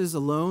services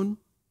alone,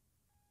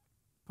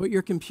 put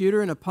your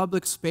computer in a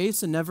public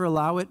space and never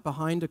allow it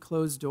behind a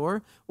closed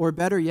door, or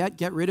better yet,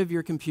 get rid of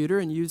your computer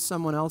and use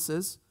someone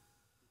else's,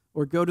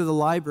 or go to the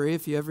library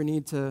if you ever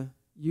need to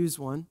use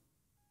one.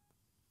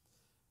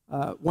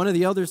 One of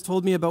the elders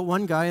told me about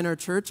one guy in our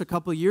church a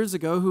couple years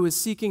ago who was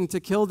seeking to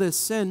kill this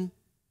sin,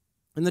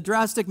 and the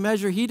drastic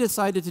measure he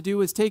decided to do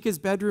was take his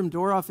bedroom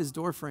door off his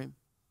door frame.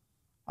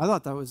 I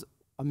thought that was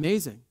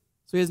amazing.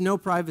 So he has no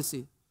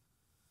privacy.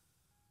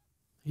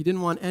 He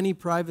didn't want any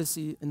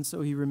privacy, and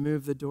so he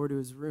removed the door to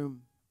his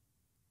room.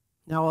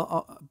 Now,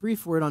 a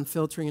brief word on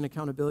filtering and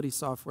accountability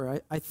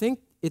software. I think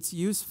it's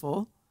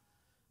useful,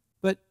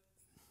 but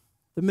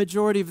the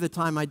majority of the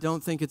time, I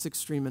don't think it's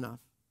extreme enough.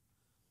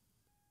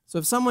 So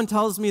if someone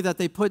tells me that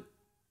they put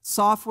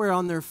software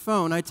on their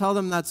phone, I tell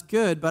them that's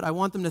good, but I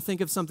want them to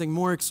think of something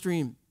more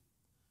extreme.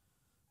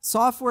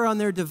 Software on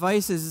their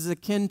devices is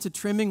akin to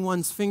trimming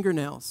one's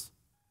fingernails.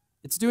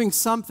 It's doing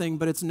something,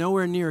 but it's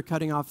nowhere near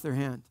cutting off their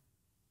hand.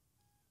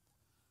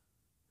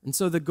 And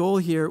so the goal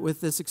here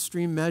with this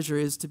extreme measure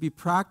is to be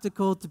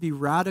practical, to be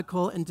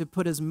radical, and to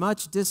put as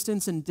much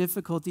distance and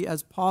difficulty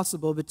as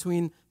possible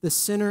between the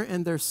sinner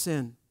and their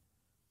sin,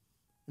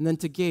 and then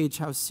to gauge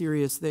how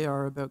serious they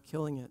are about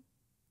killing it.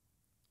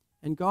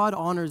 And God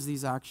honors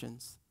these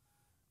actions.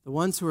 The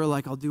ones who are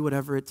like, I'll do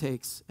whatever it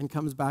takes, and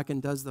comes back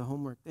and does the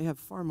homework, they have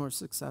far more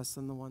success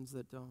than the ones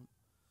that don't.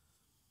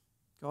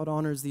 God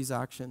honors these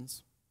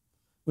actions.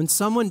 When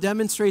someone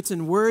demonstrates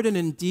in word and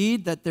in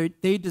deed that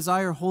they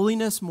desire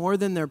holiness more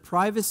than their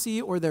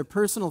privacy or their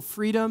personal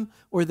freedom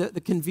or the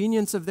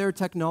convenience of their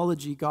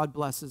technology, God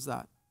blesses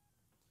that.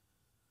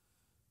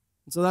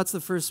 And so that's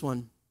the first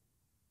one,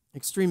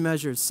 extreme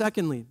measures.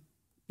 Secondly,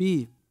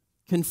 B,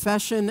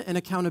 confession and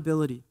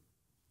accountability.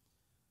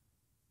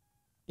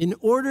 In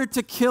order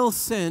to kill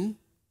sin,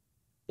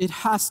 it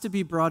has to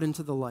be brought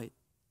into the light.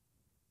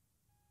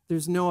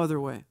 There's no other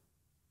way.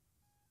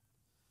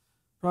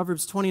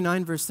 Proverbs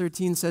 29, verse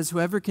 13 says,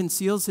 whoever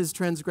conceals his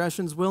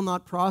transgressions will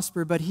not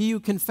prosper, but he who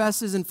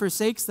confesses and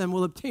forsakes them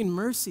will obtain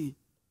mercy.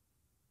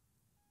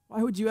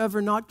 Why would you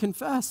ever not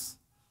confess?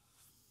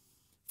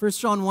 1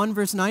 John 1,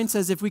 verse 9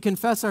 says, if we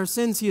confess our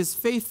sins, he is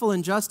faithful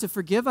and just to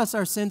forgive us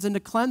our sins and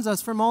to cleanse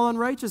us from all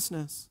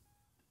unrighteousness.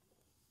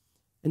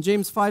 And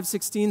James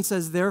 5:16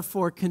 says,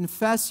 therefore,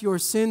 confess your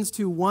sins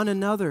to one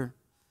another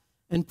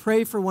and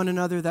pray for one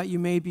another that you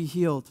may be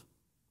healed.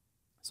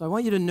 So I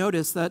want you to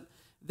notice that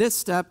this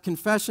step,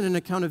 confession and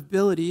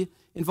accountability,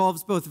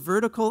 involves both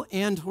vertical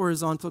and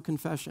horizontal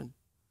confession.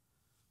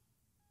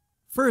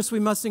 First, we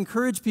must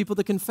encourage people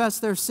to confess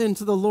their sin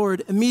to the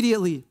Lord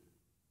immediately.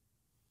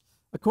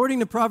 According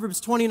to Proverbs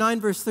 29,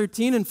 verse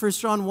 13 and 1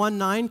 John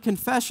 1:9,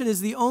 confession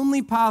is the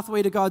only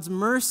pathway to God's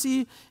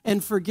mercy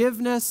and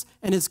forgiveness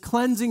and his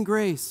cleansing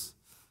grace.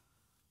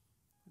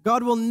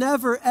 God will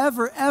never,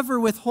 ever, ever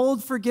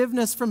withhold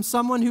forgiveness from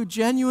someone who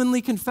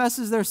genuinely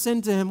confesses their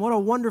sin to him. What a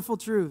wonderful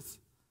truth.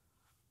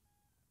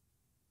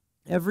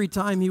 Every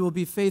time he will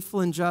be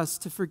faithful and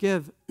just to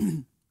forgive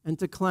and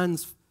to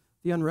cleanse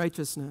the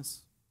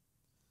unrighteousness.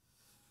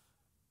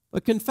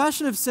 But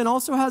confession of sin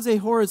also has a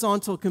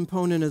horizontal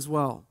component as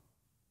well.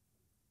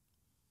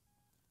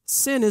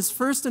 Sin is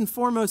first and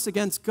foremost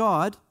against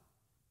God,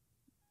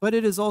 but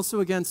it is also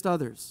against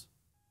others.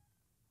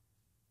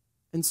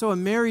 And so a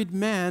married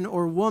man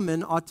or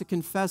woman ought to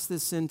confess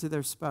this sin to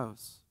their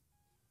spouse.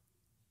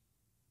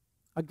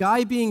 A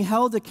guy being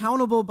held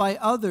accountable by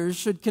others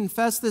should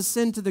confess this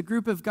sin to the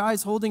group of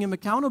guys holding him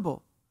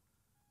accountable.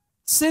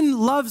 Sin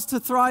loves to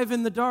thrive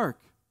in the dark,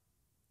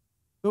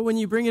 but when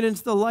you bring it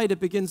into the light, it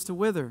begins to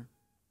wither.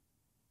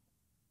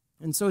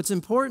 And so it's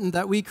important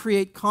that we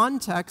create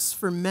contexts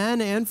for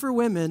men and for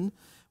women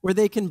where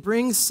they can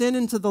bring sin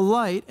into the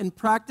light and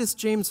practice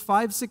James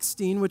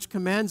 5:16, which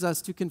commands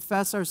us to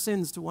confess our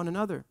sins to one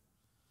another.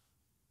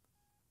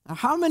 Now,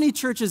 how many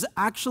churches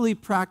actually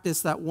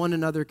practice that one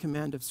another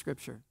command of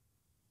Scripture?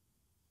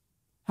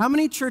 How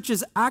many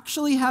churches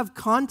actually have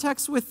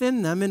contexts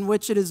within them in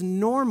which it is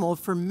normal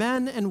for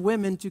men and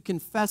women to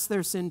confess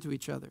their sin to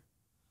each other?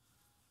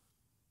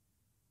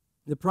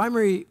 The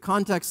primary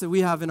context that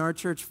we have in our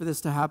church for this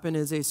to happen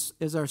is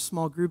our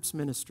small groups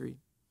ministry.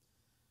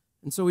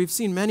 And so we've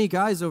seen many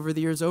guys over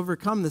the years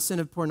overcome the sin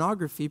of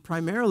pornography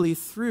primarily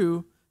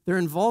through their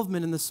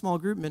involvement in the small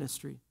group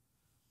ministry.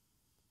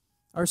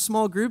 Our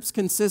small groups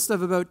consist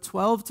of about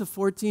 12 to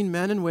 14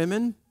 men and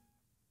women,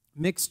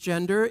 mixed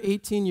gender,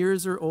 18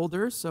 years or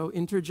older, so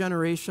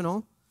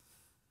intergenerational,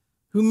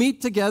 who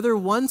meet together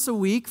once a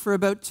week for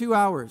about 2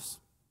 hours.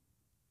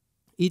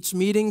 Each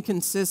meeting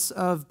consists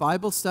of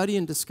Bible study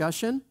and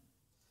discussion.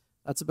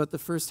 That's about the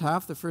first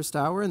half, the first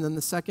hour, and then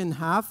the second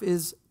half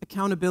is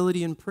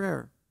accountability and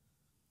prayer.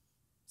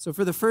 So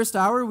for the first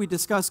hour, we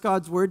discuss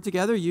God's Word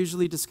together,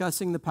 usually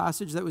discussing the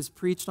passage that was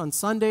preached on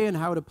Sunday and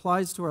how it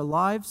applies to our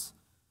lives.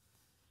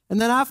 And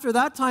then after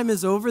that time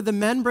is over, the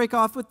men break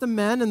off with the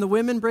men and the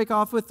women break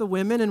off with the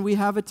women, and we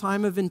have a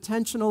time of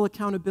intentional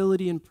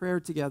accountability and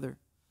prayer together.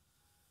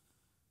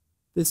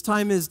 This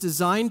time is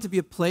designed to be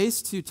a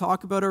place to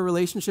talk about our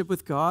relationship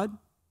with God,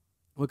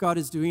 what God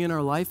is doing in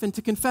our life, and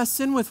to confess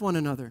sin with one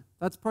another.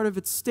 That's part of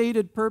its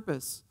stated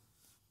purpose.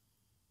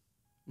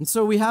 And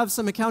so we have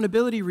some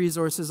accountability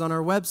resources on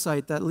our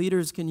website that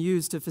leaders can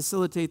use to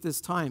facilitate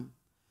this time.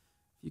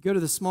 If you go to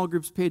the small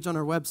groups page on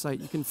our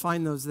website, you can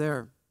find those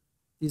there.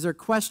 These are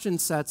question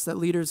sets that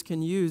leaders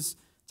can use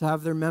to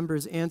have their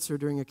members answer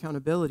during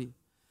accountability.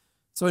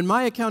 So in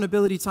my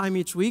accountability time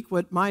each week,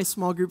 what my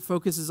small group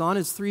focuses on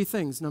is 3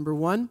 things. Number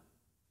 1,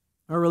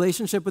 our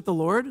relationship with the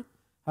Lord.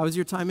 How was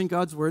your time in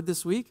God's Word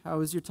this week? How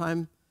was your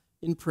time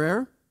in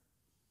prayer?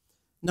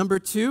 Number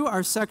 2,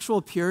 our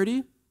sexual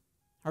purity.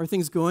 How are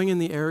things going in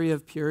the area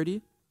of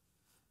purity?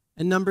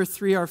 And number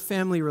 3, our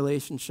family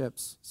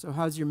relationships. So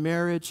how's your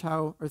marriage?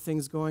 How are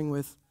things going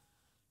with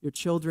your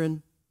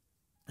children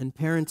and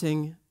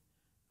parenting?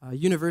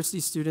 University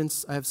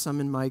students, I have some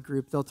in my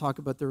group, they'll talk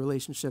about their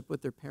relationship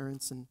with their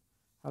parents and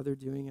how they're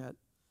doing at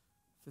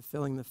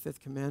fulfilling the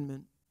 5th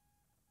commandment.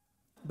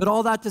 But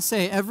all that to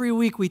say, every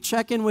week we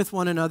check in with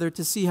one another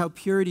to see how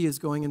purity is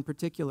going in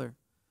particular.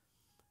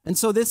 And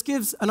so this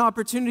gives an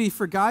opportunity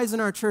for guys in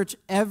our church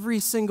every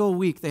single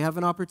week. They have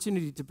an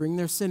opportunity to bring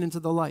their sin into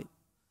the light.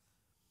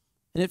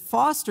 And it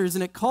fosters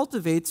and it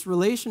cultivates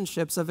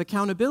relationships of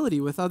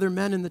accountability with other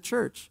men in the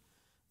church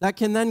that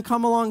can then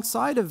come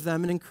alongside of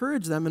them and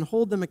encourage them and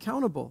hold them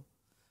accountable.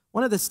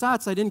 One of the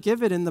stats, I didn't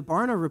give it in the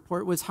Barna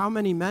report, was how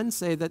many men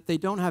say that they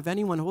don't have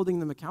anyone holding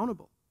them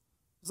accountable.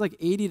 It's like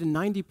 80 to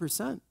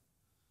 90%.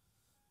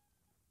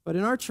 But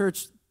in our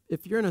church,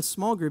 if you're in a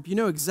small group, you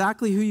know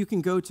exactly who you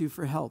can go to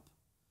for help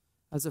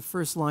as a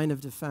first line of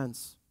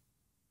defense.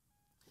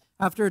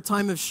 After a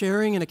time of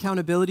sharing and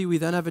accountability, we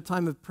then have a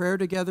time of prayer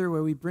together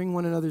where we bring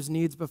one another's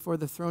needs before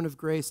the throne of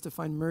grace to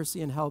find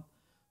mercy and help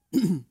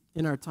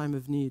in our time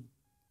of need.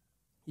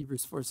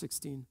 Hebrews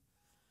 4:16.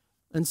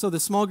 And so the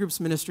small groups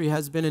ministry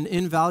has been an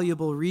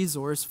invaluable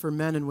resource for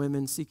men and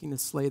women seeking to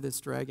slay this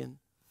dragon.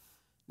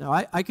 Now,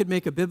 I could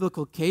make a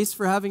biblical case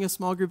for having a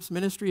small groups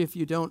ministry if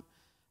you don't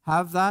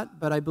have that,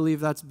 but I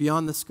believe that's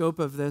beyond the scope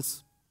of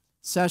this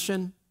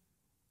session.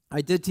 I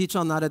did teach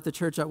on that at the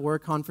Church at War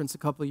conference a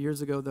couple of years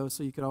ago, though,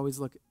 so you could always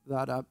look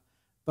that up.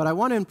 But I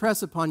want to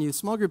impress upon you,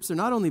 small groups are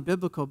not only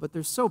biblical, but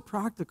they're so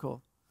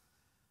practical.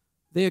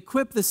 They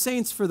equip the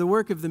saints for the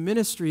work of the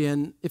ministry,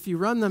 and if you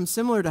run them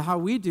similar to how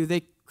we do,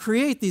 they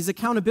create these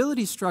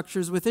accountability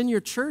structures within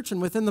your church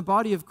and within the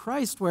body of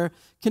Christ where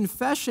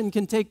confession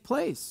can take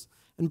place,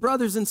 and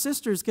brothers and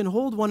sisters can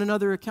hold one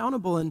another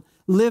accountable and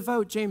live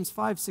out James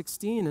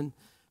 5:16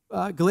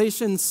 and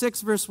Galatians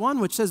 6 verse 1,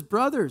 which says,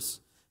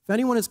 "Brothers, if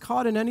anyone is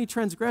caught in any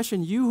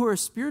transgression, you who are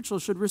spiritual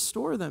should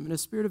restore them in a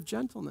spirit of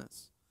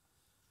gentleness."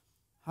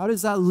 How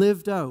does that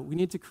lived out? We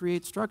need to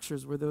create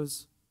structures where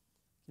those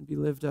can be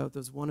lived out,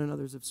 those one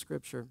another's of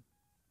Scripture.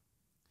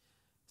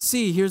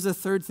 C, here's the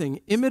third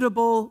thing,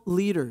 imitable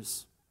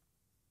leaders.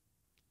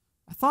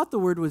 I thought the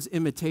word was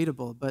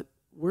imitatable, but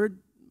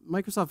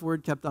Microsoft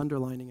Word kept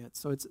underlining it,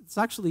 so it's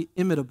actually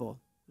imitable.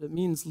 It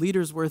means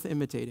leaders worth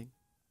imitating.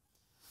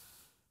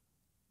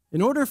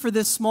 In order for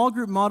this small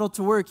group model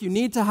to work, you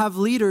need to have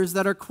leaders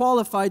that are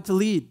qualified to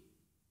lead.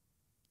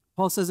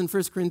 Paul says in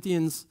 1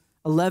 Corinthians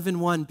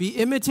 11:1, "Be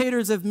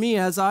imitators of me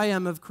as I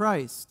am of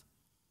Christ."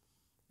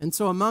 And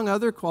so among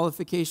other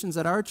qualifications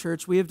at our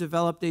church, we have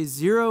developed a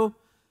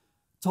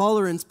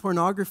zero-tolerance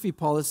pornography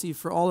policy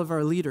for all of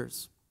our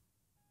leaders,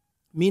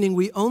 meaning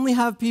we only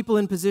have people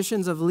in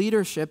positions of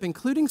leadership,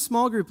 including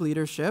small group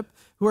leadership,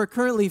 who are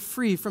currently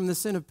free from the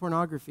sin of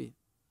pornography.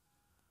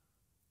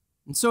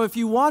 And so if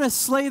you want to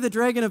slay the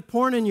dragon of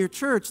porn in your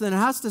church, then it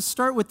has to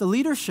start with the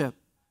leadership.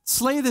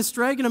 Slay this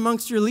dragon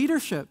amongst your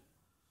leadership.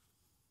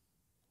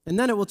 And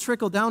then it will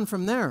trickle down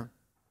from there.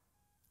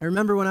 I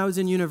remember when I was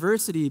in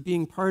university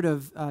being part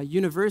of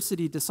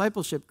university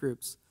discipleship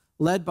groups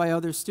led by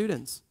other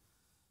students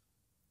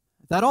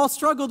that all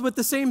struggled with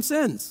the same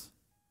sins.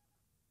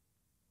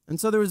 And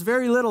so there was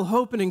very little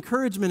hope and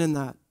encouragement in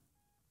that.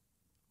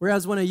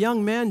 Whereas when a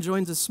young man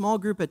joins a small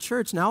group at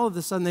church, now all of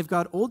a sudden they've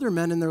got older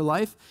men in their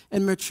life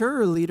and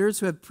mature leaders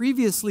who have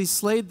previously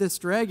slayed this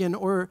dragon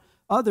or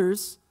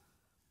others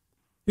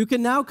who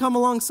can now come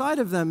alongside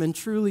of them and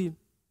truly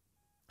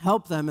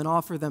help them and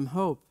offer them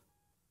hope.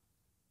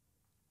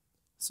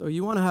 So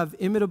you want to have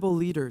imitable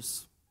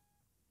leaders.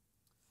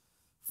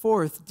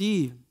 Fourth,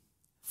 D,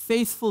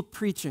 faithful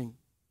preaching.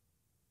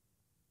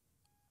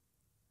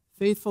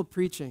 Faithful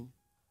preaching.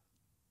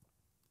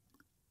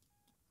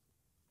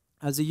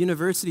 As a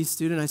university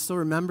student, I still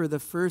remember the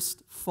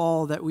first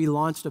fall that we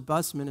launched a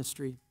bus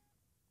ministry.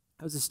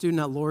 I was a student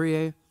at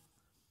Laurier,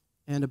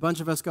 and a bunch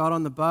of us got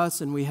on the bus,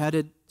 and we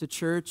headed to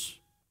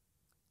church,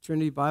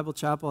 Trinity Bible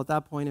Chapel. At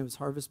that point, it was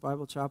Harvest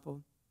Bible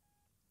Chapel.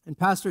 And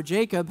Pastor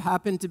Jacob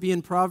happened to be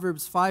in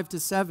Proverbs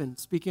 5-7,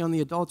 speaking on the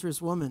adulterous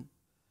woman.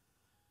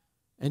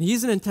 And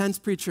he's an intense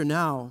preacher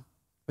now,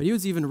 but he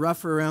was even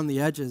rougher around the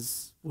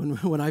edges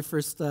when I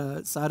first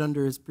sat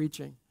under his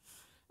preaching.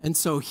 And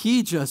so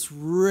he just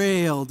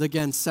railed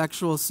against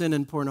sexual sin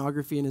and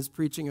pornography in his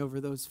preaching over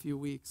those few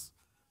weeks.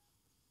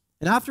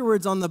 And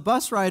afterwards, on the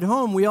bus ride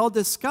home, we all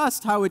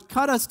discussed how it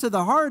cut us to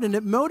the heart and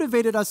it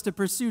motivated us to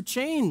pursue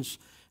change.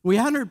 We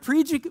hadn't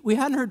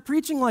heard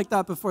preaching like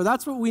that before.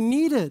 That's what we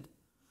needed.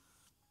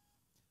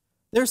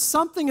 There's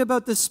something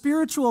about the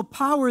spiritual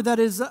power that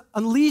is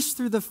unleashed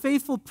through the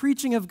faithful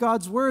preaching of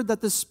God's word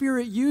that the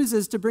Spirit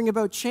uses to bring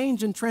about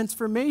change and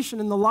transformation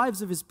in the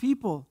lives of his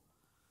people.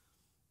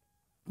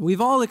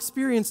 We've all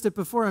experienced it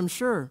before, I'm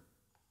sure,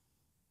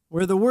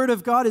 where the word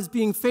of God is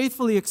being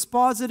faithfully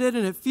exposited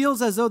and it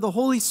feels as though the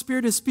Holy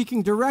Spirit is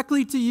speaking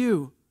directly to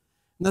you.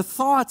 And the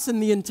thoughts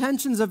and the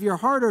intentions of your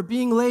heart are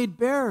being laid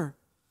bare.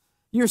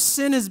 Your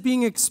sin is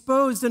being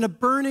exposed and a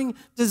burning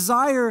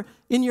desire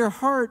in your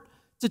heart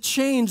to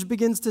change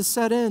begins to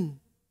set in.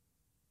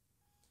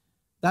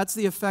 That's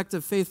the effect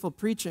of faithful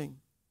preaching.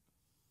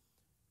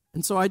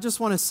 And so I just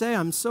want to say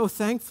I'm so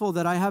thankful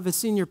that I have a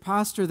senior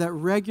pastor that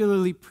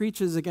regularly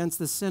preaches against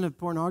the sin of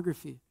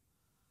pornography.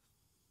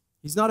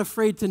 He's not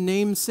afraid to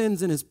name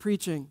sins in his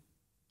preaching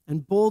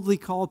and boldly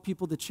call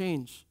people to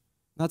change.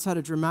 That's had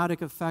a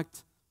dramatic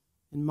effect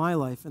in my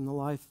life and the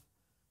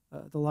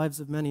lives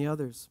of many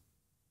others.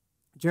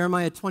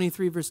 Jeremiah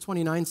 23 verse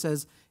 29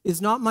 says,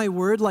 "Is not my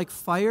word like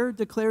fire,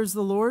 declares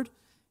the Lord,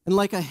 and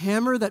like a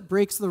hammer that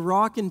breaks the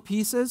rock in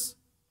pieces?"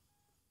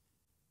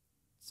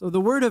 So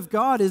the word of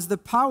God is the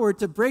power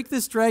to break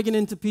this dragon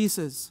into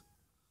pieces.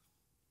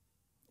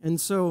 And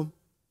so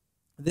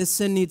this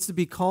sin needs to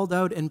be called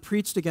out and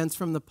preached against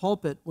from the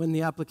pulpit when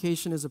the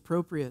application is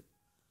appropriate.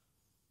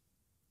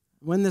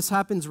 When this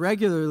happens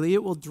regularly,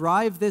 it will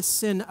drive this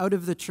sin out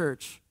of the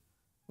church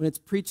when it's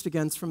preached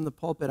against from the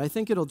pulpit. I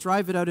think it'll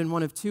drive it out in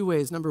one of two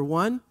ways. Number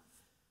one,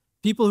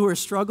 people who are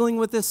struggling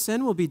with this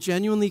sin will be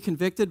genuinely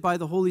convicted by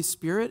the Holy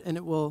Spirit and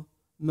it will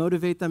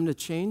motivate them to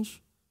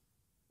change.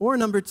 Or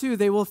number two,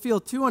 they will feel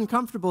too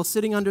uncomfortable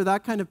sitting under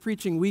that kind of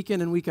preaching week in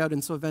and week out,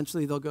 and so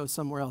eventually they'll go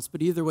somewhere else.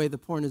 But either way, the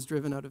porn is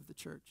driven out of the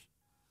church.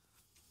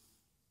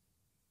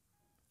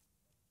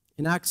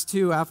 In Acts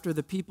 2, after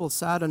the people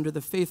sat under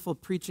the faithful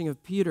preaching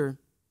of Peter,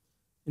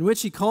 in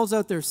which he calls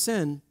out their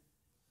sin,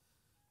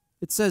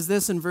 it says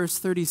this in verse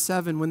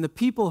 37, "When the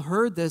people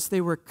heard this,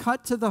 they were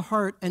cut to the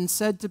heart and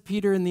said to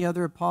Peter and the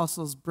other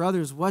apostles,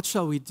 'Brothers, what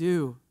shall we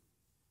do?'"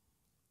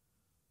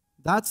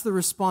 That's the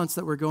response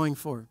that we're going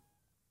for.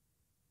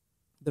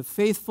 The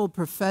faithful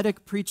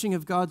prophetic preaching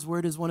of God's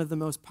word is one of the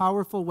most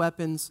powerful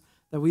weapons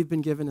that we've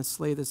been given to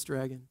slay this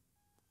dragon.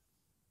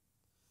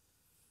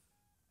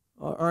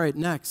 All right,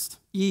 next,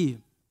 E,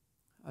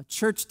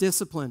 church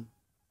discipline.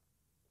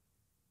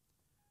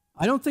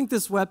 I don't think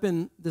this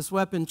weapon,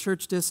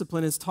 church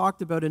discipline, is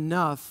talked about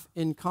enough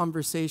in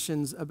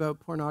conversations about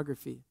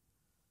pornography.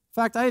 In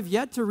fact, I have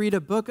yet to read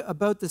a book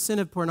about the sin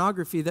of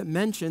pornography that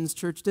mentions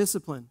church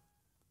discipline.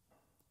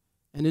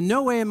 And in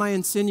no way am I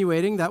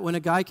insinuating that when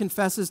a guy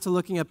confesses to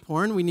looking at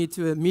porn, we need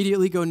to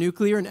immediately go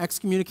nuclear and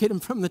excommunicate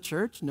him from the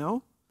church.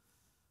 No.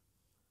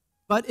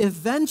 But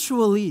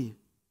eventually,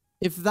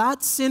 if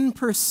that sin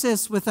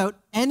persists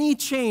without any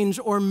change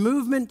or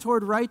movement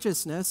toward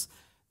righteousness,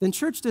 then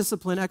church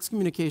discipline,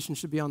 excommunication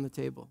should be on the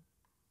table.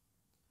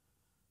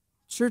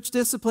 Church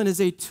discipline is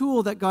a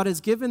tool that God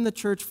has given the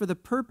church for the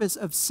purpose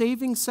of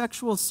saving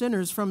sexual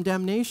sinners from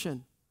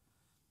damnation.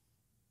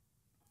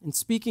 And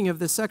speaking of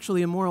the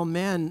sexually immoral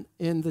man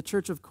in the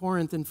church of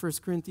Corinth in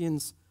 1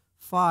 Corinthians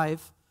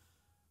 5,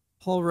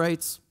 Paul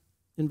writes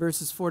in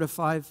verses 4 to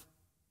 5,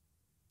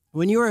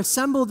 "When you are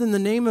assembled in the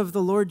name of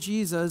the Lord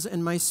Jesus,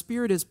 and my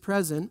spirit is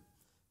present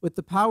with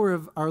the power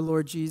of our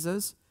Lord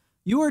Jesus,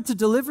 you are to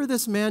deliver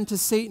this man to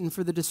Satan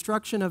for the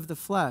destruction of the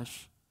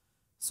flesh,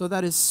 so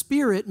that his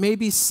spirit may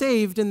be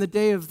saved in the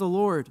day of the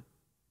Lord."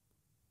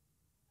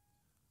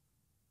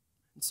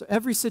 And so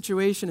every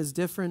situation is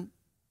different.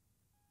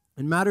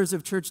 And matters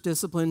of church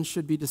discipline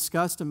should be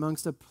discussed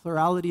amongst a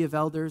plurality of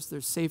elders.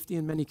 There's safety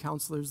in many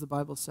counselors, the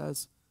Bible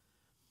says.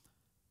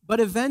 But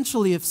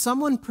eventually, if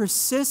someone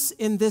persists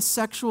in this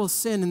sexual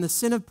sin, in the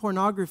sin of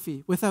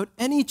pornography, without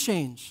any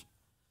change,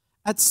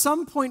 at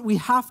some point we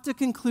have to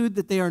conclude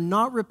that they are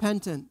not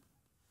repentant,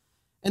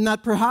 and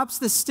that perhaps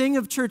the sting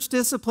of church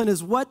discipline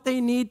is what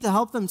they need to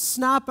help them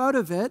snap out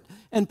of it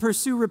and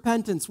pursue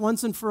repentance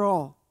once and for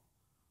all.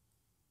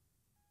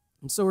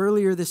 And so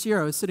earlier this year,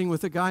 I was sitting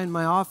with a guy in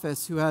my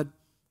office who had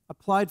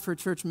applied for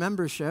church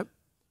membership,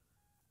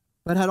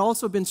 but had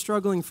also been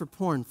struggling for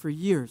porn for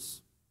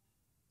years,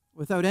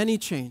 without any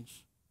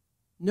change,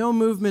 no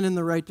movement in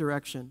the right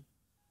direction.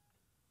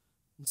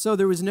 And so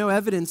there was no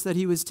evidence that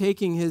he was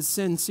taking his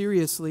sin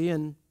seriously,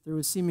 and there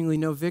was seemingly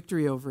no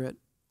victory over it.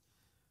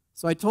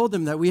 So I told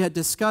him that we had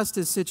discussed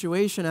his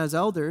situation as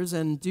elders,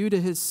 and due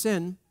to his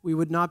sin, we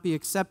would not be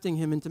accepting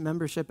him into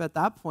membership at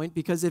that point,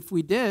 because if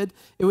we did,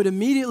 it would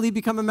immediately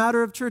become a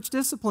matter of church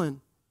discipline.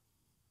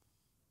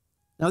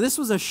 Now, this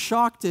was a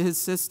shock to his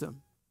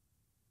system.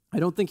 I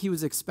don't think he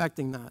was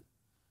expecting that.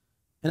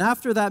 And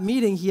after that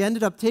meeting, he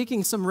ended up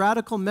taking some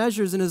radical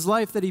measures in his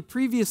life that he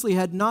previously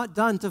had not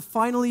done to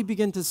finally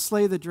begin to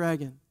slay the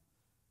dragon.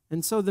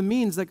 And so the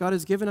means that God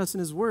has given us in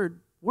his word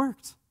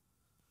worked.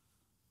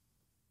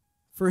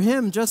 For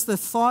him, just the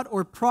thought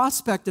or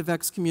prospect of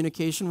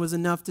excommunication was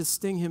enough to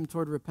sting him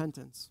toward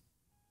repentance.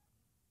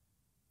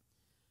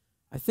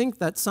 I think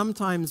that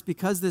sometimes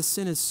because this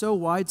sin is so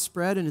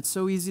widespread and it's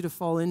so easy to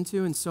fall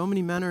into and so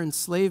many men are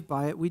enslaved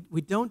by it, we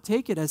don't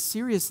take it as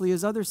seriously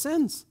as other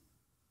sins.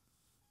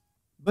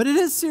 But it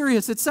is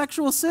serious. It's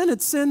sexual sin.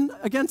 It's sin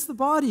against the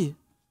body.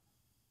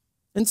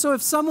 And so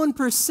if someone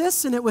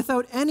persists in it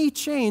without any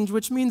change,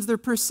 which means they're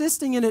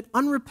persisting in it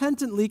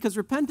unrepentantly, because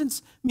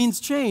repentance means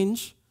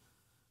change,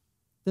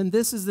 then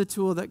this is the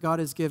tool that God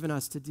has given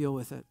us to deal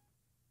with it.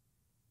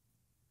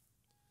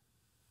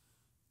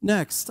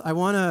 Next, I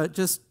want to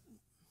just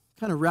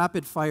kind of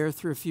rapid fire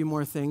through a few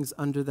more things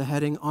under the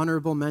heading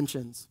honorable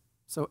mentions.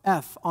 So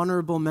F,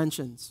 honorable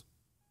mentions.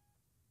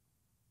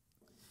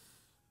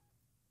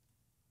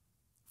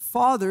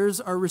 Fathers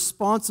are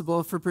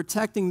responsible for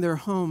protecting their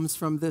homes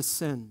from this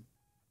sin.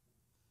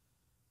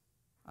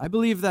 I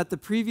believe that the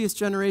previous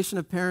generation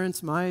of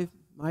parents, my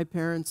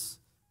parents'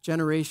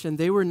 generation,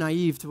 they were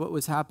naive to what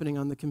was happening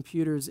on the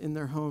computers in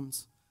their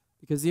homes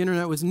because the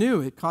internet was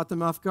new. It caught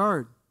them off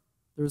guard.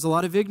 There was a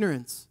lot of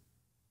ignorance.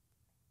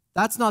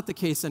 That's not the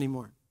case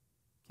anymore.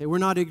 Okay, we're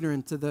not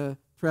ignorant to the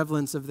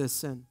prevalence of this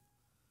sin.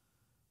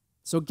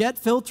 So get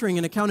filtering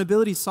and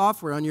accountability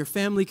software on your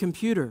family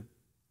computer.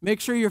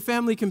 Make sure your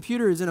family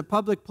computer is in a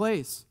public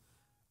place.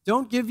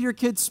 Don't give your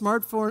kids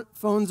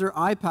smartphones or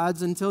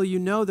iPads until you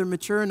know they're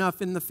mature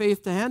enough in the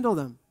faith to handle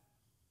them.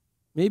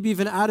 Maybe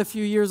even add a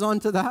few years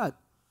onto that.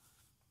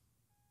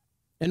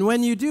 And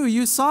when you do,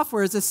 use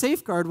software as a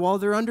safeguard while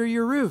they're under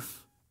your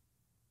roof.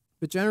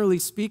 But generally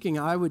speaking,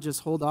 I would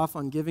just hold off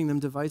on giving them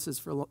devices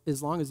for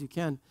as long as you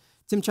can.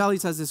 Tim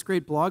Challies has this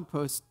great blog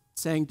post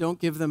saying, don't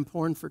give them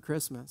porn for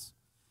Christmas.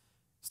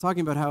 He's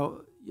talking about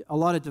how a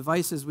lot of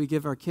devices we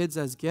give our kids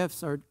as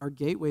gifts are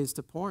gateways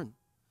to porn,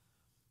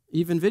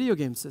 even video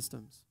game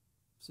systems.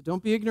 So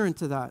don't be ignorant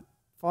to that.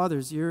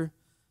 Fathers,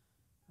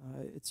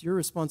 it's your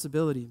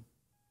responsibility.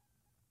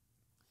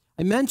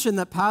 I mentioned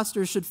that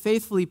pastors should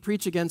faithfully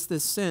preach against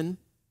this sin.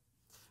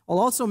 I'll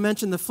also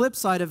mention the flip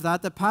side of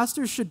that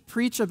pastors should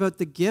preach about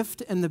the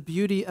gift and the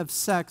beauty of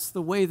sex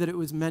the way that it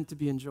was meant to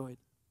be enjoyed.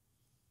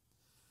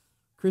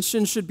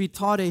 Christians should be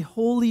taught a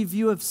holy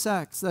view of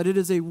sex, that it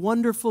is a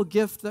wonderful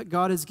gift that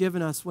God has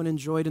given us when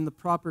enjoyed in the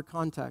proper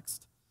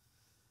context.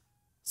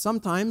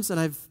 Sometimes, and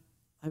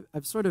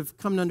I've sort of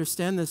come to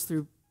understand this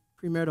through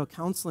premarital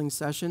counseling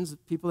sessions,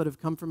 people that have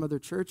come from other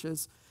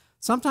churches,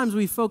 sometimes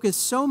we focus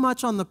so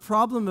much on the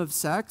problem of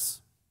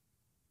sex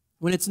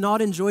when it's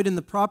not enjoyed in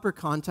the proper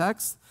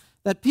context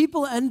that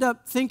people end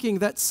up thinking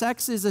that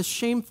sex is a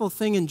shameful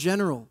thing in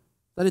general,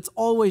 that it's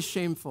always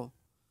shameful.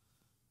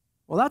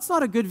 Well, that's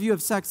not a good view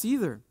of sex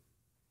either.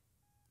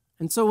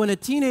 And so when a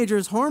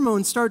teenager's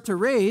hormones start to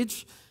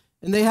rage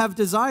and they have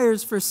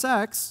desires for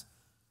sex,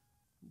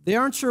 they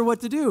aren't sure what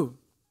to do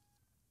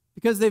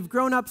because they've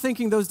grown up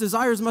thinking those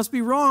desires must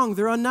be wrong,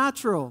 they're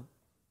unnatural.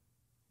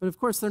 But of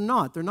course they're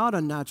not. They're not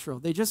unnatural.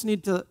 They just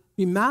need to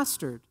be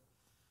mastered,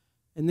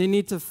 and they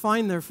need to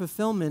find their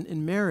fulfillment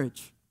in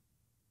marriage.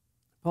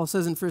 Paul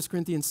says in 1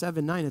 Corinthians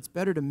 7:9, it's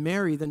better to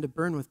marry than to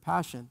burn with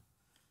passion.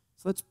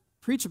 So let's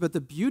preach about the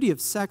beauty of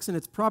sex in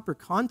its proper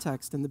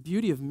context and the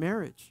beauty of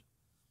marriage.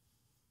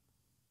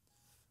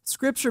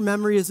 Scripture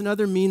memory is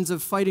another means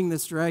of fighting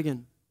this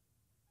dragon.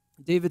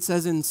 David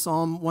says in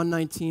Psalm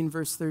 119,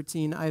 verse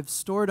 13, I have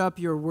stored up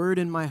your word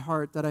in my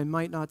heart that I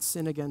might not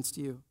sin against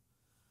you.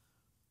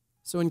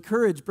 So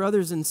encourage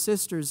brothers and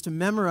sisters to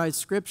memorize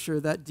Scripture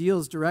that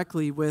deals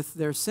directly with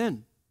their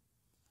sin.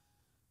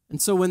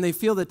 And so when they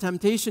feel the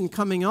temptation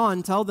coming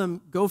on, tell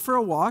them, go for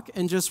a walk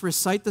and just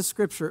recite the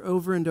Scripture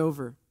over and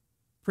over.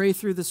 Pray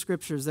through the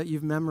Scriptures that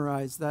you've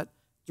memorized that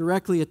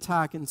directly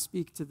attack and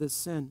speak to this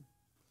sin.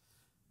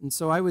 And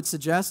so I would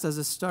suggest as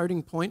a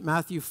starting point,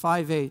 Matthew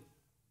 5:8,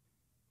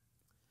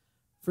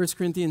 1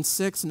 Corinthians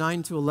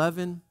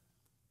 6:9-11,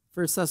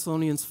 1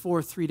 Thessalonians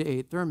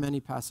 4:3-8. There are many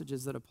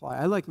passages that apply.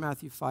 I like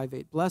Matthew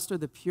 5:8. Blessed are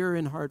the pure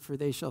in heart, for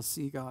they shall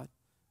see God.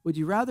 Would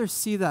you rather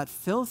see that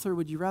filth, or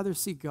would you rather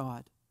see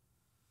God?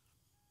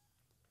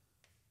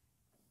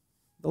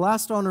 The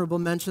last honorable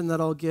mention that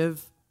I'll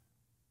give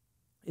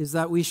is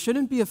that we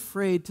shouldn't be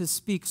afraid to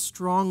speak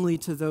strongly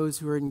to those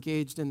who are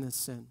engaged in this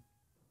sin.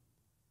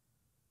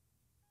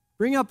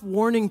 Bring up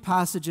warning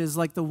passages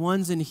like the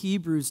ones in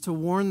Hebrews to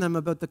warn them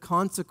about the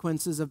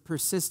consequences of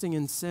persisting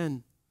in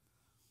sin.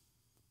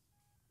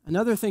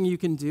 Another thing you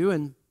can do,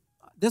 and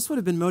this would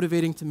have been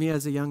motivating to me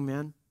as a young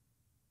man,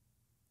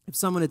 if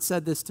someone had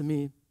said this to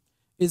me,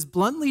 is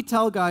bluntly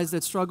tell guys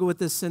that struggle with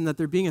this sin that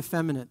they're being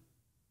effeminate.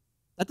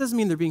 That doesn't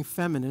mean they're being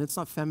feminine. It's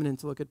not feminine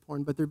to look at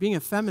porn, but they're being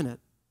effeminate.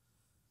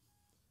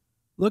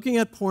 Looking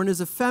at porn is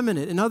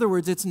effeminate. In other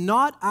words, it's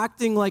not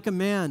acting like a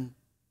man.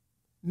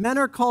 Men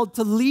are called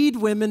to lead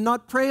women,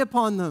 not prey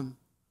upon them.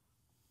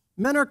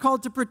 Men are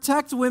called to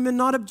protect women,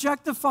 not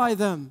objectify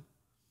them.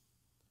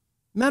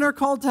 Men are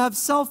called to have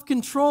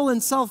self-control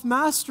and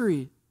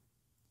self-mastery.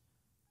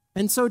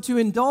 And so to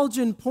indulge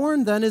in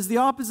porn then is the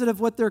opposite of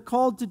what they're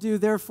called to do,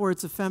 therefore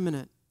it's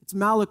effeminate. It's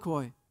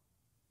malakoi.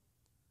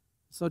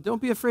 So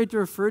don't be afraid to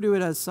refer to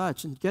it as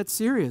such, and get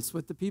serious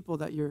with the people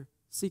that you're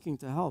seeking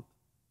to help.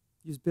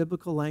 Use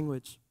biblical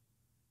language.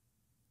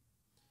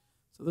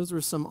 So those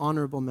were some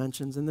honorable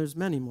mentions, and there's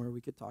many more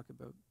we could talk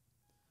about.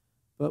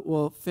 But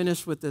we'll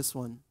finish with this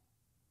one.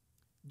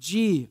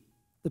 G,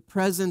 the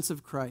presence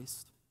of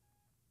Christ.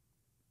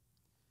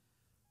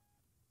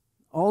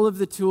 All of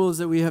the tools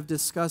that we have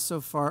discussed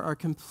so far are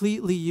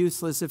completely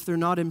useless if they're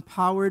not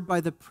empowered by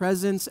the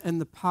presence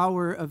and the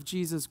power of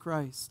Jesus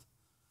Christ.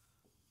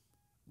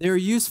 They are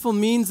useful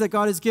means that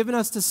God has given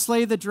us to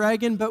slay the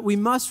dragon, but we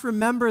must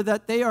remember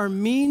that they are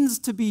means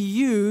to be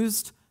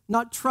used,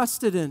 not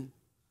trusted in.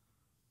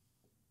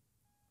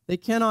 They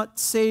cannot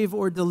save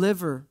or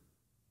deliver.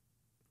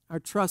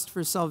 Our trust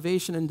for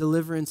salvation and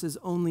deliverance is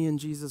only in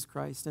Jesus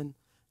Christ. And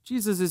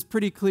Jesus is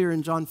pretty clear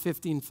in John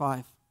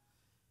 15:5.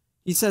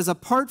 He says,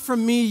 apart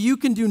from me, you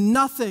can do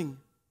nothing.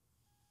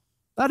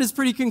 That is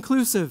pretty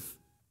conclusive.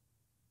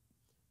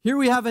 Here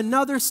we have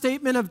another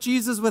statement of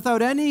Jesus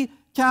without any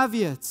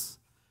caveats.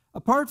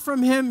 Apart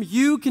from him,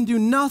 you can do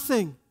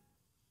nothing.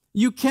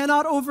 You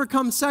cannot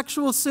overcome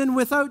sexual sin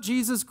without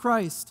Jesus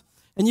Christ.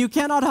 And you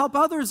cannot help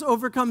others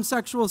overcome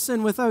sexual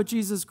sin without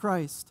Jesus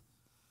Christ.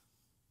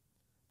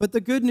 But the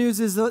good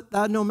news is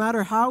that no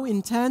matter how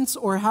intense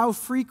or how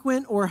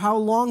frequent or how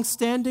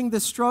long-standing the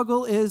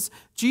struggle is,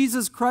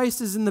 Jesus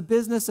Christ is in the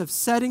business of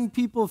setting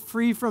people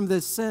free from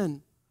this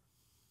sin.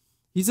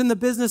 He's in the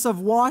business of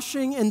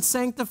washing and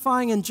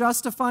sanctifying and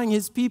justifying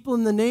his people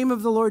in the name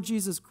of the Lord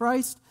Jesus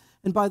Christ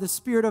and by the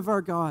Spirit of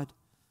our God.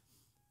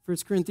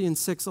 1 Corinthians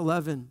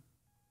 6:11.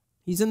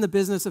 He's in the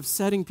business of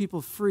setting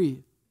people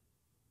free.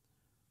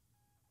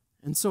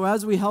 And so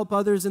as we help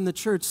others in the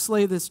church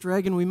slay this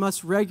dragon, we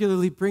must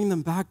regularly bring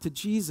them back to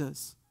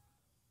Jesus.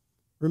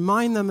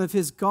 Remind them of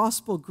his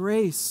gospel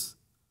grace.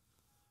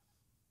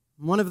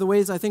 One of the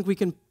ways I think we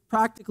can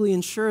practically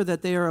ensure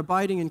that they are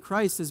abiding in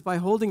Christ is by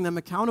holding them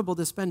accountable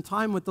to spend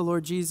time with the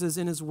Lord Jesus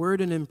in his word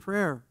and in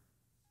prayer.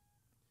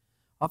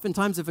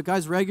 Oftentimes, if a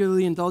guy's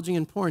regularly indulging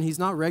in porn, he's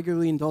not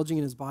regularly indulging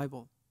in his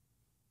Bible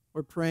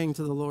or praying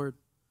to the Lord.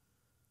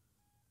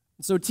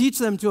 And so teach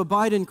them to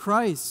abide in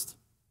Christ.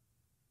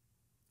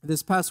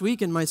 This past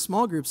week in my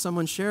small group,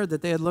 someone shared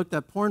that they had looked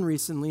at porn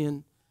recently,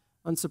 and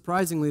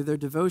unsurprisingly, their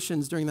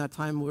devotions during that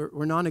time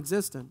were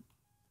non-existent.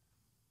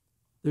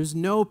 There's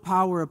no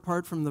power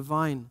apart from the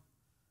vine.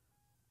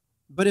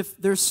 But if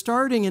they're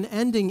starting and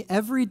ending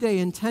every day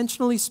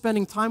intentionally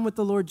spending time with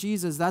the Lord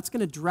Jesus, that's going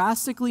to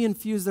drastically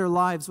infuse their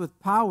lives with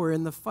power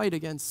in the fight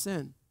against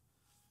sin.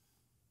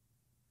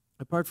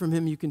 Apart from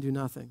him, you can do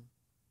nothing.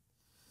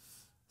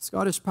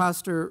 Scottish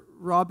pastor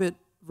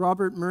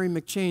Robert Murray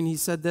McChain, he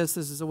said this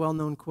is a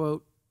well-known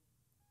quote.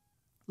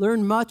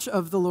 Learn much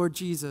of the Lord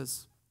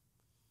Jesus.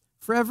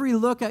 For every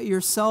look at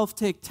yourself,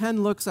 take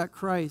 10 looks at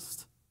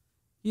Christ.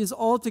 He is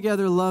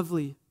altogether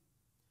lovely.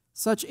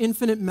 Such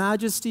infinite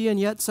majesty and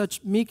yet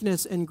such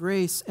meekness and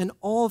grace, and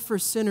all for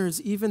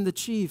sinners, even the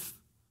chief.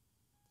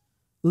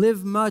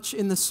 Live much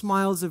in the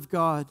smiles of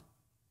God.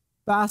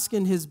 Bask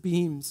in his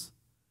beams.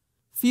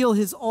 Feel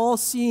his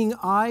all-seeing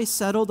eye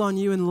settled on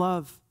you in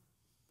love,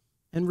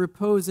 and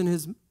repose in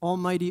his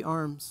almighty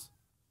arms.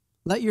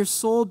 Let your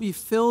soul be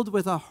filled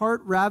with a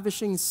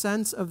heart-ravishing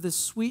sense of the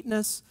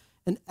sweetness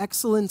and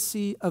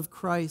excellency of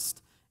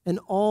Christ and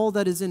all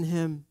that is in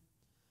him.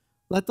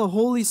 Let the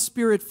Holy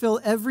Spirit fill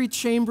every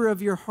chamber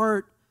of your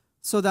heart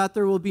so that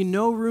there will be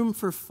no room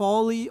for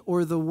folly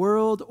or the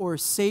world or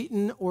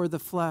Satan or the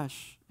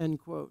flesh." End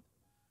quote.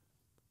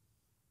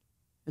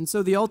 And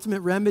so the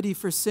ultimate remedy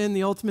for sin,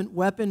 the ultimate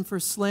weapon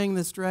for slaying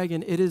this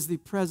dragon, it is the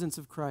presence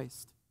of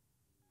Christ.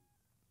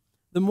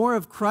 The more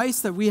of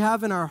Christ that we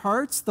have in our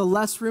hearts, the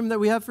less room that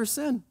we have for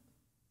sin.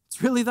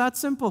 It's really that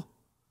simple.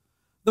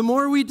 The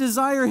more we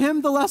desire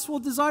him, the less we'll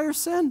desire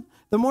sin.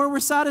 The more we're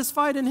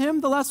satisfied in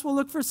him, the less we'll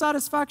look for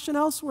satisfaction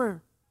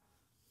elsewhere.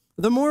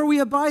 The more we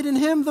abide in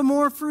him, the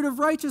more fruit of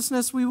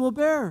righteousness we will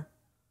bear.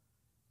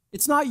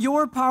 It's not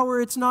your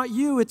power, it's not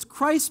you, it's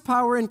Christ's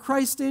power and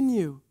Christ in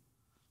you.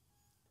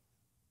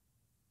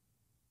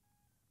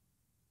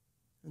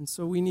 And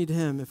so we need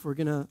him if we're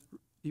going to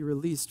be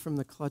released from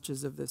the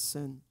clutches of this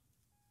sin.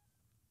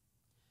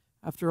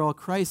 After all,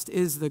 Christ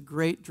is the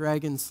great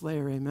dragon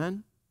slayer,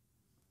 amen?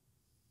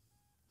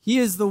 He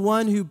is the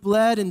one who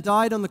bled and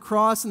died on the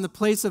cross in the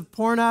place of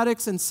porn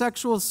addicts and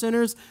sexual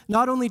sinners,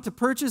 not only to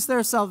purchase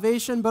their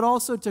salvation, but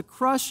also to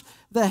crush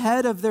the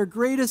head of their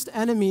greatest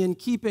enemy in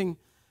keeping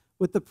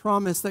with the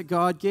promise that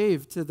God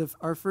gave to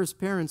our first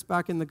parents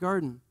back in the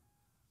garden.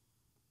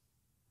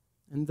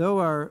 And though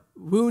our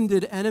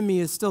wounded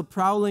enemy is still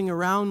prowling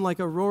around like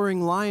a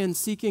roaring lion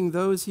seeking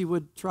those he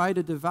would try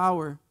to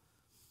devour,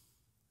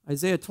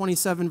 Isaiah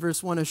 27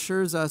 verse 1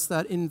 assures us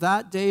that in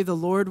that day the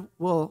Lord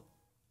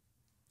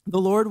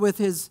with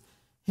his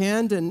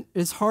hand and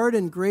his hard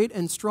and great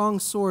and strong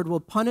sword will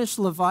punish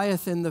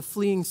Leviathan, the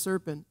fleeing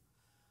serpent,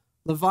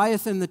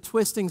 Leviathan, the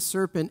twisting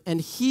serpent,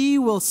 and he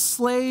will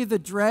slay the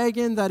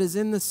dragon that is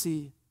in the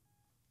sea.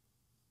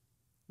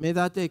 May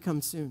that day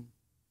come soon.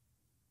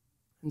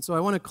 And so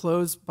I want to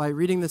close by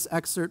reading this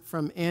excerpt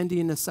from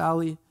Andy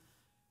Nasali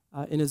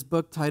in his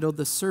book titled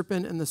The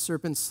Serpent and the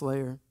Serpent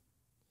Slayer.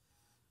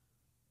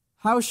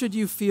 How should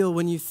you feel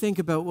when you think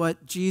about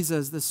what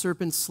Jesus, the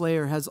serpent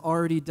slayer, has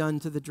already done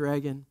to the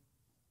dragon,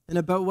 and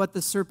about what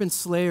the serpent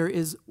slayer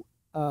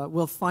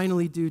will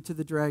finally do to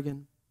the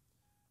dragon?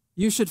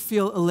 You should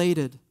feel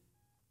elated.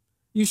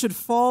 You should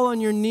fall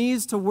on your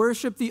knees to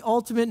worship the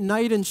ultimate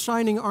knight in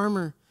shining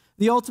armor,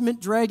 the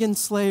ultimate dragon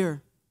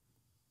slayer.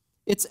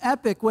 It's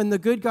epic when the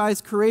good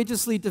guys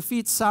courageously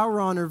defeat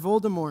Sauron or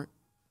Voldemort,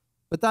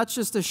 but that's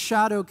just a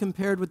shadow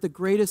compared with the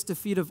greatest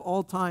defeat of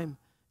all time.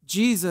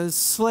 Jesus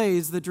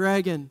slays the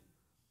dragon.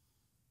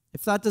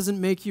 If that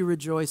doesn't make you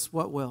rejoice,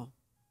 what will?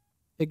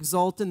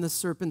 Exult in the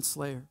serpent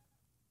slayer.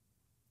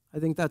 I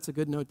think that's a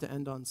good note to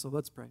end on, so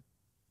let's pray.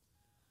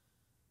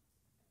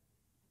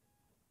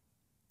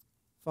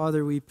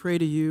 Father, we pray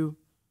to you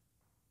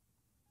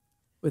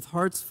with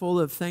hearts full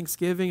of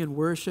thanksgiving and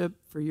worship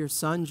for your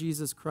Son,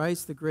 Jesus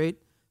Christ, the great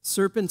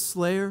serpent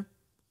slayer,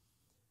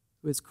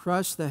 who has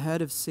crushed the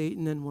head of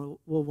Satan and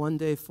will one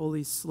day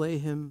fully slay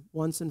him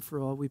once and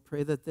for all. We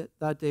pray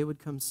that day would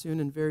come soon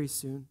and very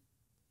soon.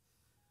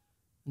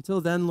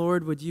 Until then,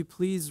 Lord, would you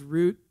please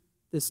root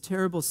this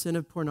terrible sin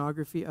of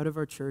pornography out of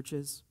our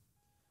churches?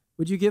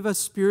 Would you give us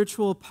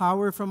spiritual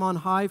power from on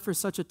high for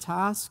such a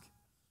task?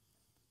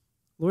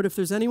 Lord, if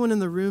there's anyone in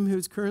the room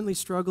who's currently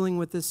struggling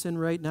with this sin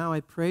right now, I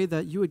pray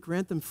that you would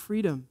grant them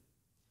freedom.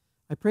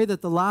 I pray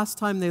that the last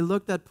time they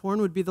looked at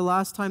porn would be the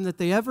last time that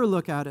they ever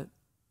look at it.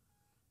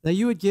 That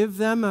you would give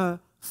them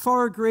a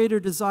far greater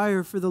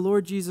desire for the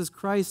Lord Jesus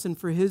Christ and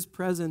for his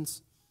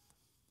presence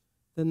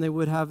than they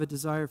would have a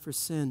desire for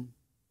sin.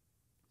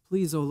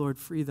 Please, O Lord,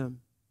 free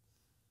them.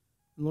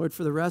 And Lord,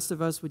 for the rest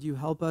of us, would you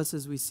help us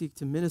as we seek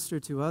to minister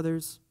to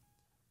others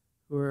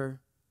who are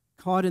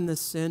caught in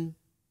this sin?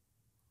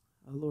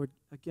 Lord,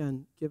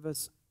 again, give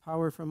us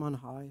power from on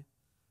high,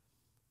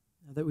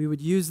 that we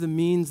would use the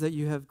means that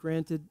you have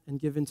granted and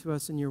given to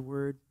us in your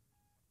word.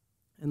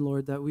 And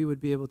Lord, that we would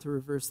be able to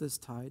reverse this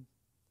tide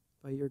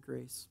by your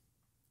grace.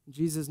 In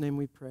Jesus' name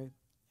we pray.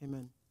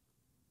 Amen.